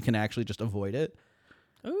all, and you can actually just avoid it.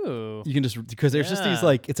 Ooh. You can just, because there's just these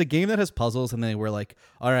like, it's a game that has puzzles, and they were like,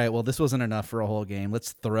 all right, well, this wasn't enough for a whole game.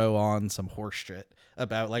 Let's throw on some horse shit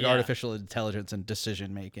about like artificial intelligence and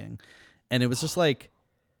decision making. And it was just like,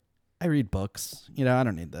 I read books, I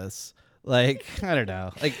don't need this. Like, I don't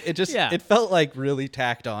know. Like it just, it felt like really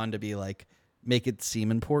tacked on to be like, make it seem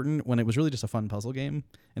important when it was really just a fun puzzle game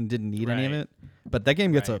and didn't need any of it. But that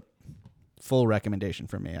game gets a full recommendation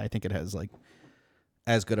from me. I think it has like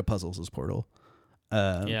as good a puzzles as Portal.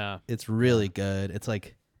 It's really good. It's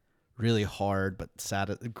like really hard but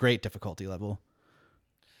great difficulty level.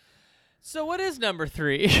 So what is number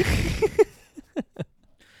 3?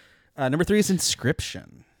 Number 3 is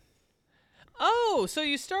Inscription. Oh, so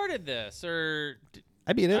you started this, or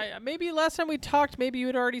I beat it. maybe last time we talked, maybe you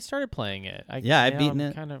had already started playing it. I've beaten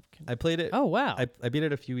it. I played it. Oh wow! I beat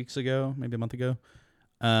it a few weeks ago, maybe a month ago.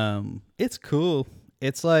 It's cool.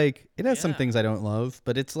 It's like it has some things I don't love,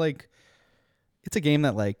 but it's like it's a game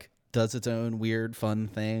that like does its own weird, fun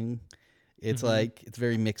thing. It's like it's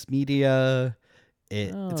very mixed media.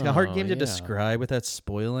 It's a hard game to describe without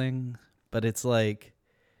spoiling, but it's like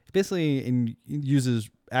basically uses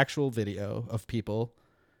actual video of people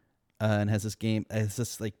and has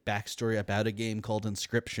this like backstory about a game called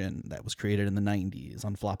Inscription that was created in the 90s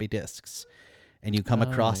on floppy disks, and you come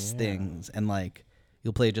across things and like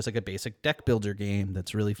you'll play just like a basic deck builder game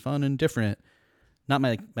that's really fun and different. Not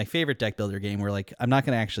my favorite deck builder game where like I'm not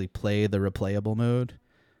going to actually play the replayable mode.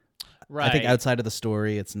 Right. I think outside of the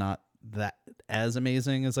story it's not that as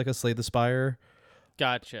amazing as like a Slay the Spire.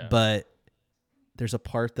 Gotcha. But there's a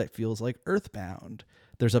part that feels like Earthbound.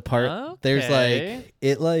 There's a part there's like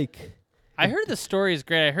it like I heard the story is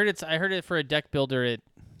great. I heard it for a deck builder. It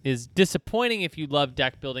is disappointing if you love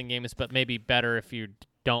deck building games, but maybe better if you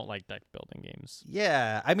don't like deck building games.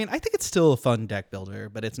 Yeah, I mean, I think it's still a fun deck builder,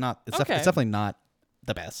 but it's not. It's definitely not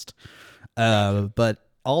the best. But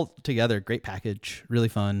all together, great package, really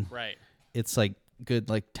fun. Right. It's like good,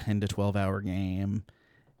 like 10 to 12 hour game.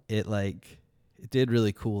 It did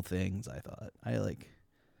really cool things. I thought. I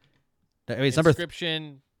mean, it's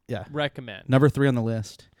Inscription. Yeah. Recommend. Number 3 on the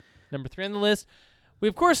list. Number 3 on the list. We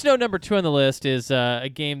of course know number 2 on the list is a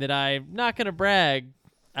game that I'm not going to brag.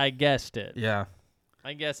 I guessed it. Yeah.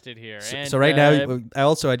 I guessed it here. So right now,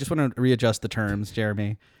 I just want to readjust the terms,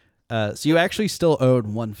 Jeremy. So you actually still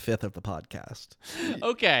own 1/5 of the podcast.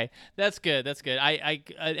 Okay, that's good. That's good. I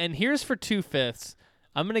and here's for 2/5.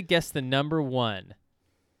 I'm gonna guess the number 1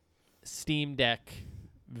 Steam Deck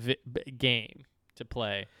game to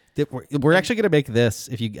play. We're actually gonna make this.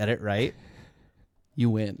 If you get it right, you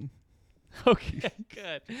win. Okay,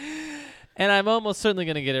 good. And I'm almost certainly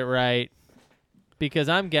gonna get it right because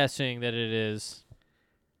I'm guessing that it is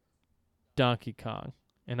Donkey Kong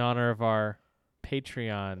in honor of our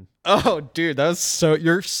Patreon. Oh, dude,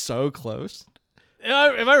 you're so close.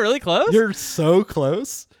 Am I really close? You're so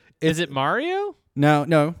close. Is it Mario?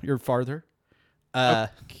 No, you're farther.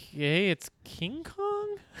 Okay, it's King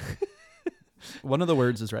Kong? One of the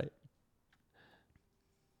words is right.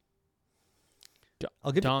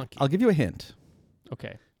 Donkey. I'll give you a hint.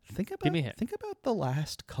 Okay. Give me a hint. Think about the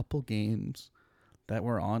last couple games that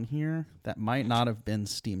were on here that might not have been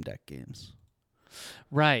Steam Deck games.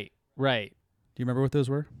 Right. Do you remember what those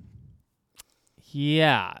were?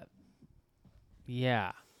 Yeah.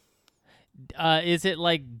 Is it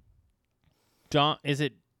like is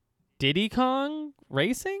it Diddy Kong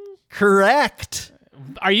Racing? Correct.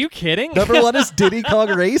 Are you kidding? Number 1 is Diddy Kong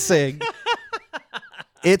Racing.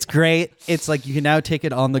 It's great. It's like you can now take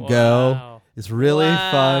it on the go. It's really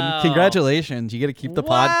fun. Congratulations. You get to keep the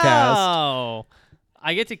podcast. Wow.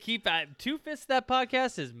 I get to keep 2/5 that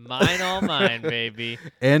podcast is mine, all mine, baby.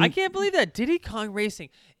 And I can't believe that. Diddy Kong Racing.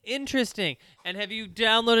 Interesting. And have you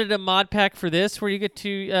downloaded a mod pack for this where you get to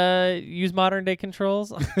use modern day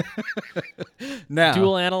controls? no.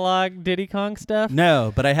 Dual analog Diddy Kong stuff?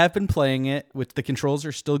 No, but I have been playing it, which the controls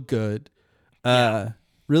are still good.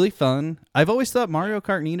 Really fun. I've always thought Mario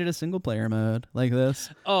Kart needed a single player mode like this.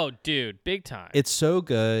 Oh, dude, big time. It's so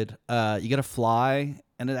good. You get to fly,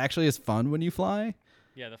 and it actually is fun when you fly.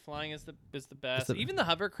 Yeah, the flying is the best. Even the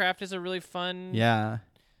hovercraft is a really fun. Yeah,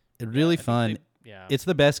 fun. Yeah, it's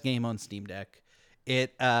the best game on Steam Deck.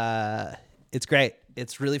 It's great.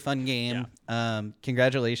 It's a really fun game. Yeah.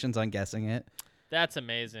 Congratulations on guessing it. That's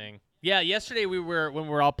amazing. Yeah, yesterday when we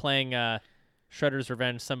were all playing Shredder's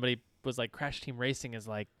Revenge, somebody was like, Crash Team Racing is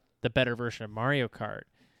like the better version of Mario Kart,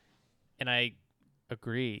 and I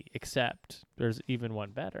agree, except there's even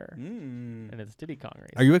one better, and it's Diddy Kong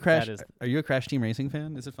Racing. Are you a Crash Team Racing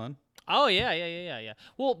fan? Is it fun? Oh yeah.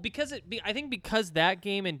 Well, because I think because that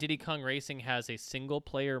game and Diddy Kong Racing has a single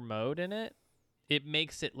player mode in it, it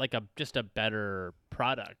makes it like just a better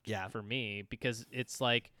product. Yeah. For me, because it's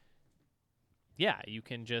like, yeah, you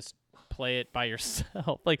can just play it by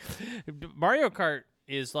yourself. Like Mario Kart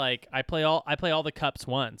is like I play all the cups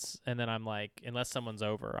once, and then I'm like, unless someone's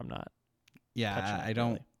over, I'm not. Yeah, I don't.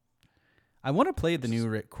 Really. I want to play the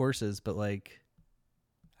new courses, but like,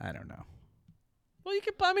 I don't know. Well, you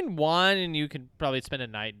could. I mean, one, and you could probably spend a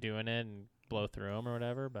night doing it and blow through them or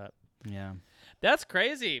whatever. But Yeah. That's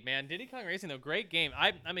crazy, man. Diddy Kong Racing, though, great game.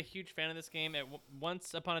 I'm a huge fan of this game.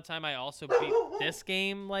 Once upon a time, I also beat this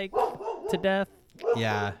game like to death.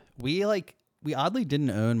 Yeah, we oddly didn't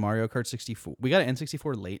own Mario Kart 64. We got an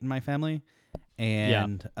N64 late in my family,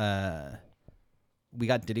 and we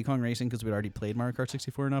got Diddy Kong Racing because we'd already played Mario Kart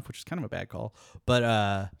 64 enough, which is kind of a bad call.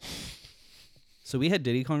 But so we had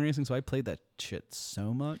Diddy Kong Racing, so I played that shit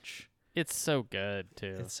so much. It's so good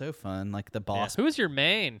too. It's so fun. Like the boss. Who's your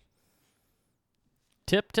main?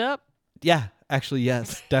 Tip Top? Yeah, actually,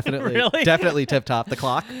 yes, definitely, Really? definitely Tip Top. The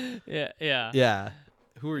clock. Yeah. Yeah.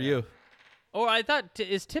 Who are you? Or I thought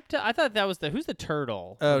is Tip Top? I thought that was who's the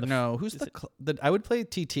turtle? Oh Or no, who's the? I would play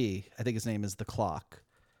TT. I think his name is the clock.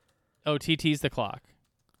 Oh, TT's the clock.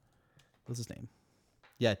 What's his name?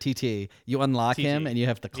 Yeah, TT. You unlock TT. him and you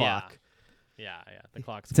have the clock. Yeah. The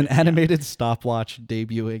clock's It's an good. animated stopwatch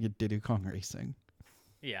debuting in Diddy Kong Racing.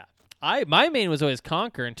 Yeah. My main was always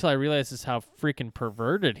Conker until I realized just how freaking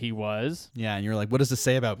perverted he was. Yeah, and you're like, what does this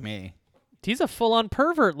say about me? He's a full-on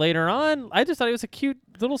pervert later on. I just thought he was a cute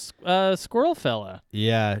little squirrel fella.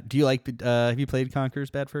 Yeah. Do you like? Have you played Conker's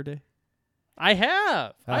Bad Fur Day? I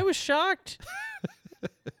have. Oh. I was shocked.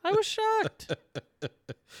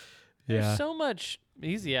 Yeah. There's so much.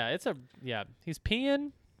 He's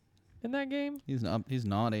peeing in that game. He's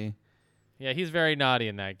naughty. Yeah, he's very naughty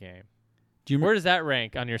in that game. Do you Where does that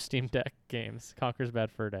rank on your Steam Deck games? Conker's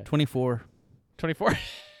Bad Fur Day. 24. 24.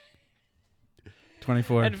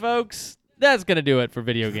 24. And folks, that's going to do it for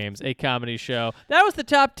Video Games, a comedy show. That was the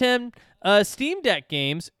top 10 Steam Deck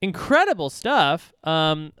games. Incredible stuff.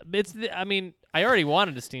 I already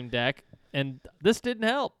wanted a Steam Deck, and this didn't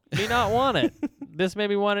help me not want it. This made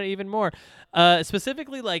me want it even more.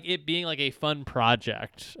 Specifically, like it being like a fun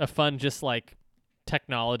project, a fun just like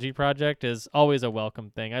technology project is always a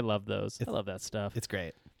welcome thing. I love those. I love that stuff. It's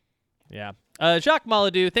great. Yeah. Jacques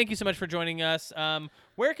Maladou, thank you so much for joining us.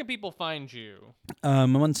 Where can people find you?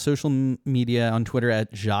 I'm on social media on Twitter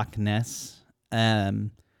at Jacques Ness,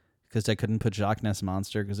 because I couldn't put Jacques Ness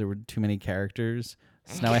Monster because there were too many characters.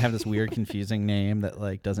 So now I have this weird, confusing name that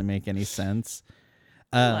like doesn't make any sense.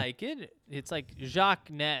 I like it. It's like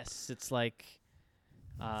Jacques Ness. It's like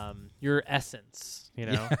your essence, you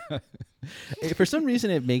know? For some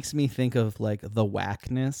reason, it makes me think of like The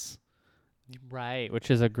Whackness. Right,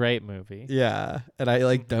 which is a great movie. Yeah, and I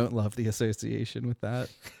like don't love the association with that.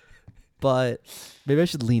 But maybe I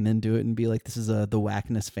should lean into it and be like, this is The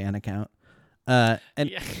Whackness fan account.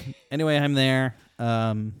 Anyway, I'm there.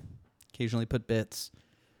 Occasionally put bits.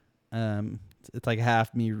 It's like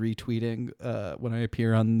half me retweeting when I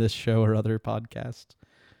appear on this show or other podcasts.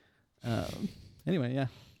 Anyway, yeah.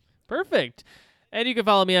 Perfect. And you can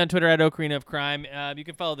follow me on Twitter at Ocarina of Crime. You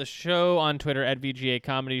can follow the show on Twitter at VGA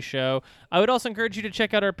Comedy Show. I would also encourage you to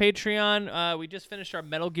check out our Patreon. We just finished our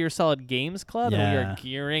Metal Gear Solid Games Club, and we are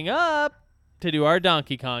gearing up to do our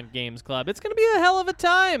Donkey Kong Games Club. It's going to be a hell of a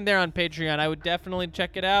time there on Patreon. I would definitely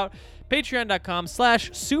check it out.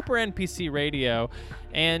 Patreon.com/SuperNPCRadio.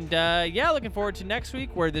 And looking forward to next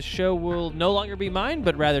week where this show will no longer be mine,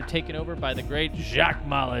 but rather taken over by the great Jacques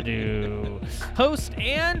Maladou, host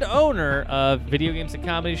and owner of Video Games and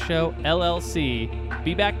Comedy Show, LLC.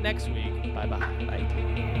 Be back next week. Bye-bye.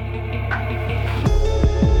 Bye.